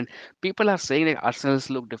against it, and people are saying that Arsenal's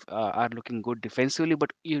are looking good defensively,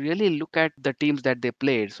 but you really look at the teams that they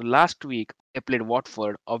played. So last week they played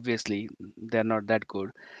Watford, obviously they're not that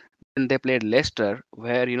good. Then they played Leicester,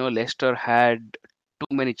 where Leicester had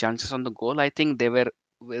too many chances on the goal. I think they were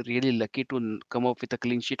really lucky to come up with a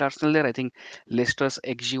clean sheet. Arsenal there, I think Leicester's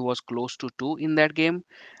XG was close to 2 in that game,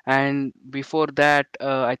 and before that,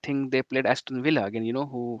 I think they played Aston Villa again.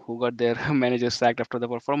 Who got their manager sacked after the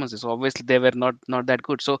performances. So obviously they were not that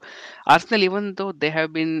good. So Arsenal, even though they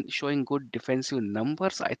have been showing good defensive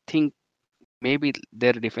numbers, I think maybe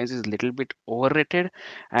their defense is a little bit overrated.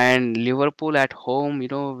 And Liverpool at home,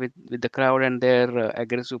 with the crowd and their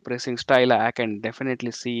aggressive pressing style, I can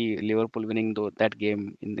definitely see Liverpool winning that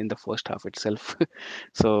game in the first half itself.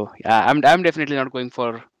 So yeah, I'm definitely not going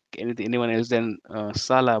for anyone else than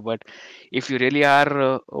Salah. But if you really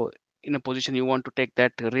are in a position you want to take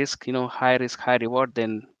that risk, high risk, high reward,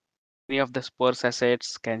 then any of the Spurs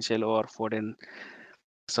assets, Cancelo or Foden,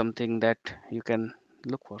 something that you can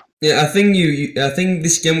look for. Yeah, I think I think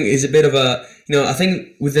this game is a bit of a, I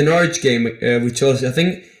think with the Norwich game with Chelsea, I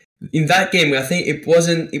think in that game, I think it was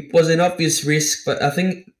an obvious risk, but I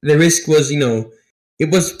think the risk was, it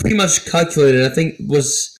was pretty much calculated. I think it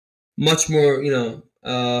was much more,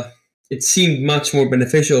 it seemed much more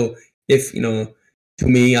beneficial if, to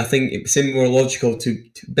me, I think it seemed more logical to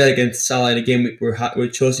bet against Salah in a game where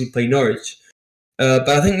Chelsea play Norwich. But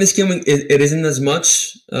I think this game it isn't as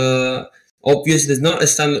much obvious. There's not a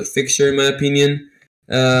standard fixture in my opinion.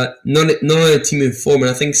 Not a team in form, and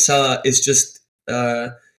I think Salah is just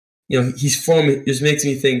his form just makes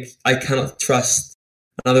me think I cannot trust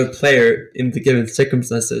another player in the given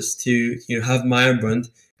circumstances to have my armband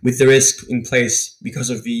with the risk in place because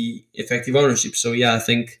of the effective ownership. So yeah, I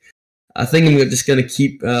think I'm just gonna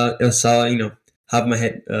keep Salah. Have my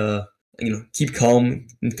head. Keep calm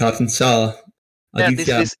and captain Salah. Yeah,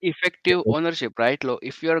 this effective ownership, right?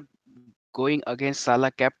 If you're going against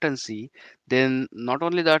Salah captaincy, then not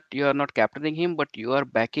only that you are not captaining him, but you are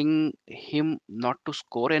backing him not to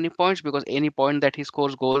score any points, because any point that he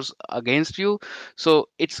scores goes against you. So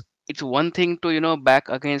it's one thing to back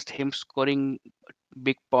against him scoring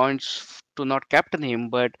big points to not captain him,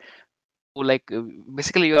 but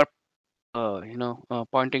basically you are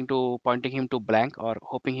pointing him to blank or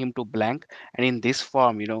hoping him to blank. And in this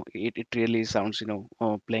form, it really sounds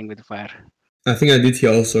playing with fire. I think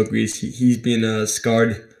Aditya also agrees. He's been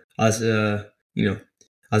scarred as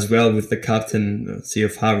as well with the captain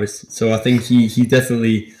of Harris. So I think he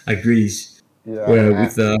definitely agrees.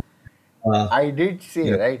 With I did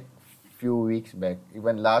say right few weeks back,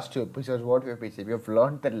 even last 2 episodes, what we have said, we have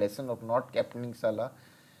learned the lesson of not captaining Salah,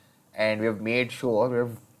 and we have made sure we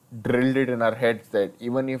have drilled it in our heads that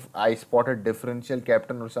even if I spot a differential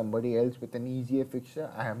captain or somebody else with an easier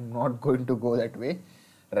fixture, I am not going to go that way.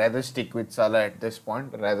 Rather stick with Salah at this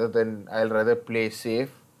point, I'll rather play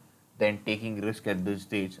safe than taking risk at this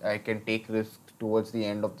stage. I can take risk towards the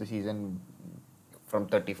end of the season from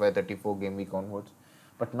 35, 34 game week onwards.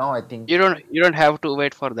 But now I think you don't have to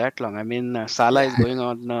wait for that long. I mean, Salah is going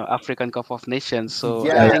on African Cup of Nations, so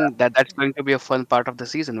I think that's going to be a fun part of the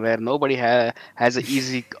season where nobody has an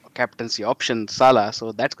easy captaincy option, Salah.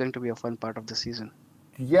 So that's going to be a fun part of the season.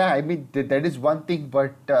 Yeah, I mean that is one thing,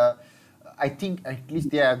 but I think at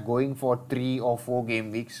least they are going for 3 or 4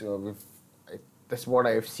 game weeks. That's what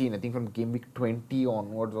I have seen. I think from game week 20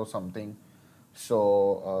 onwards or something.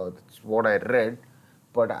 So that's what I read.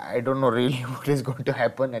 But I don't know really what is going to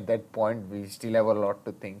happen at that point. We still have a lot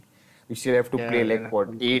to think. We still have to play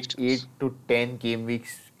eight to 10 game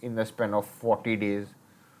weeks in the span of 40 days.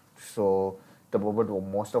 So the moment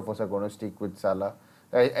most of us are going to stick with Salah.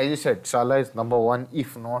 As you said, Salah is number one.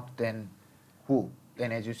 If not, then who?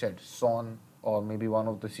 Then as you said, Son, or maybe one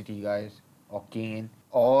of the City guys, or Kane,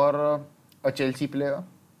 or a Chelsea player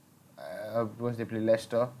because they play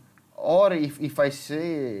Leicester. Or if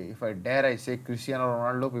I dare I say Cristiano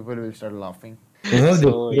Ronaldo, people will start laughing.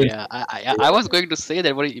 So yeah, I was going to say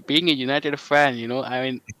that, being a United fan, I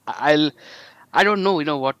mean, I don't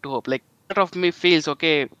know, what to hope. Like, part of me feels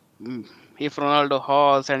okay if Ronaldo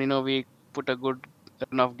hauls and we put a good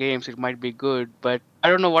run of games, it might be good. But I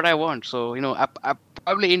don't know what I want. So I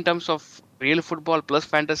probably, in terms of real football plus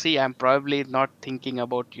fantasy, I'm probably not thinking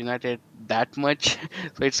about United that much.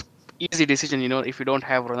 So it's easy decision, if you don't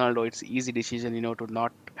have Ronaldo, it's easy decision, to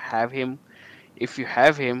not have him. If you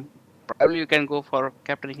have him, probably you can go for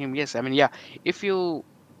captaining him. Yes, I mean, yeah, if you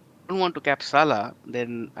don't want to cap Salah,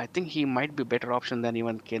 then I think he might be better option than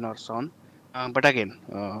even Kane or Son. But again,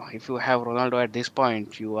 if you have Ronaldo at this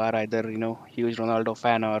point, you are either huge Ronaldo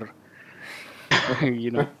fan or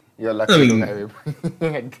You're lucky to have him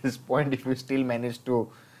at this point. If you still manage to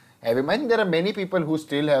have him, I think there are many people who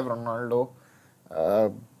still have Ronaldo.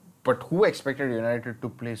 But who expected United to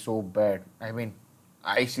play so bad? I mean,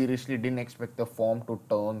 I seriously didn't expect the form to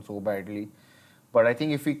turn so badly. But I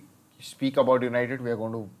think if we speak about United, we are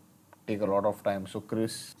going to take a lot of time. So,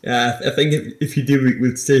 Chris. Yeah, I think if you do,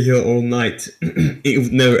 we'd stay here all night. It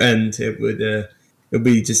would never end. It would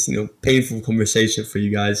be just painful conversation for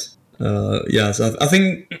you guys. So I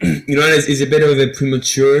think United is a bit of a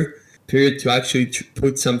premature period to actually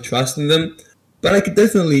put some trust in them. But I could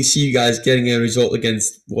definitely see you guys getting a result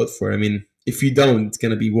against Watford. I mean, if you don't, it's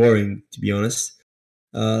gonna be worrying, to be honest.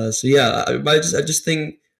 So yeah, I just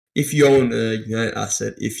think if you own a United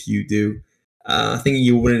asset, if you do, I think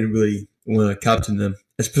you wouldn't really want to captain them,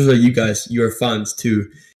 especially you guys. You are fans too.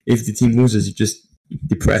 If the team loses, you're just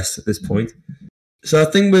depressed at this point. So I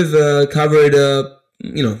think we've covered,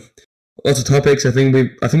 lots of topics. I think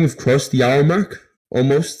we've crossed the hour mark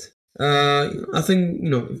almost. I think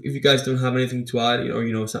if you guys don't have anything to add, or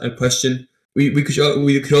a question, we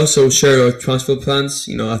could also share our transfer plans.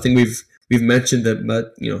 I think we've mentioned that,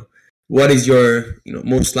 but what is your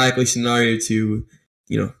most likely scenario to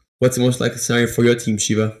what's the most likely scenario for your team,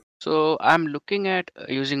 Shiva? So I'm looking at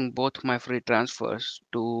using both my free transfers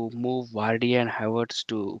to move Vardy and Havertz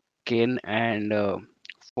to Kane and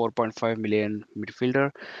 4.5 million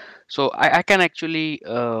midfielder. So I can actually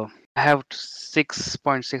have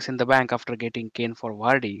 6.6 in the bank after getting Kane for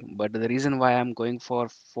Vardy. But the reason why I'm going for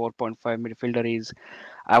 4.5 midfielder is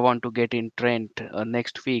I want to get in Trent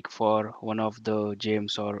next week for one of the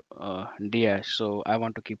James or Diaz. So I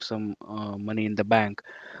want to keep some money in the bank.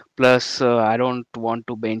 Plus, I don't want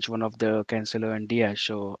to bench one of the Cancelo and Diaz,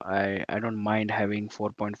 so I don't mind having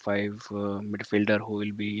 4.5 midfielder who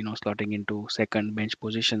will be slotting into second bench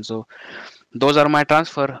position. So those are my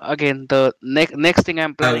transfer. Again, the next thing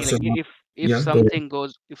I'm planning, So like if yeah, go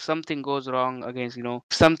ahead. something goes wrong against if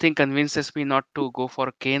something convinces me not to go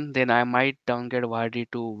for Kane, then I might downgrade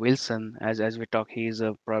Vardy to Wilson. As we talk, he is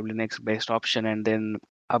probably next best option, and then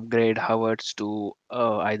upgrade Havertz to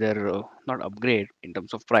either not upgrade in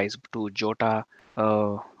terms of price to Jota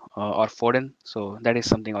or Foden. So that is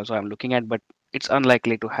something also I'm looking at, but it's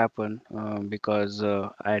unlikely to happen because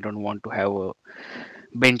I don't want to have a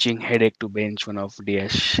benching headache to bench one of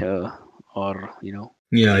Diaz or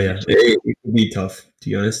Yeah. Kane. It could be tough, to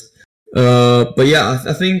be honest. But yeah,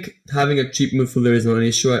 I think having a cheap midfielder is not an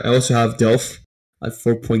issue. I also have Delph at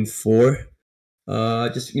 4.4.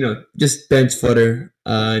 Just bench fodder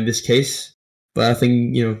in this case. But I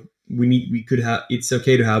think we could have. It's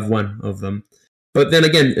okay to have one of them. But then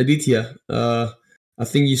again, Aditya, I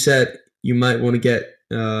think you said you might want to get.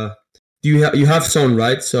 You have Son,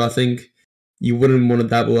 right? So I think you wouldn't want to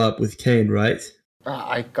double up with Kane, right?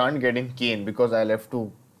 I can't get in Kane because I'll have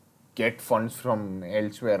to get funds from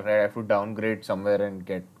elsewhere. Right? I have to downgrade somewhere and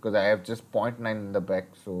get, because I have just 0.9 in the back.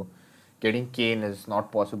 So getting Kane is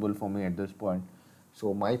not possible for me at this point.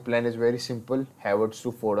 So my plan is very simple. Havertz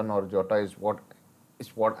to Foden or Jota is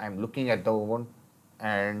what I'm looking at the moment,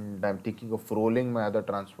 and I'm thinking of rolling my other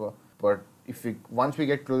transfer. But once we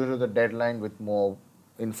get closer to the deadline with more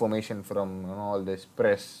information from all this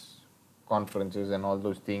press conferences and all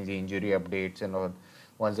those things, injury updates and all,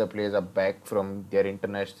 once the players are back from their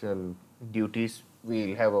international duties,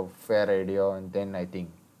 we'll have a fair idea, and then I think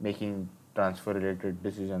making transfer related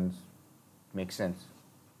decisions makes sense.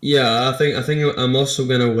 Yeah, I think I'm also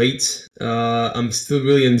gonna wait. I'm still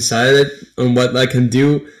really undecided on what I can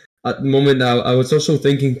do at the moment. I was also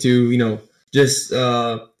thinking to just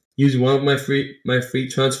use one of my free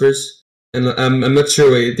transfers, and I'm not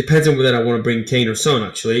sure. It depends on whether I want to bring Kane or Son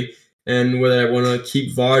actually, and whether I want to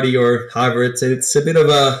keep Vardy or Havertz. And it's a bit of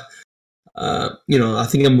a I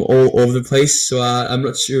think I'm all over the place, so I'm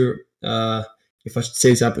not sure if I should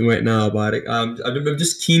say something right now about it. I'm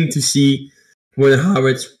just keen to see whether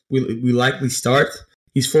Havertz will likely start.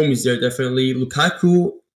 His form is there definitely.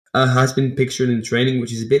 Lukaku has been pictured in training,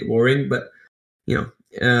 which is a bit worrying, but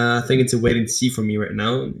I think it's a wait and see for me right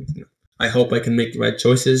now. I hope I can make the right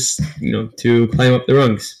choices, to climb up the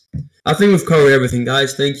rungs. I think we've covered everything,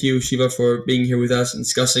 guys. Thank you, Shiva, for being here with us and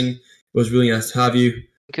discussing. It was really nice to have you.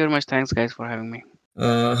 Thank you very much. Thanks, guys, for having me.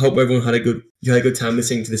 I hope everyone had a good time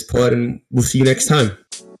listening to this pod, and we'll see you next time.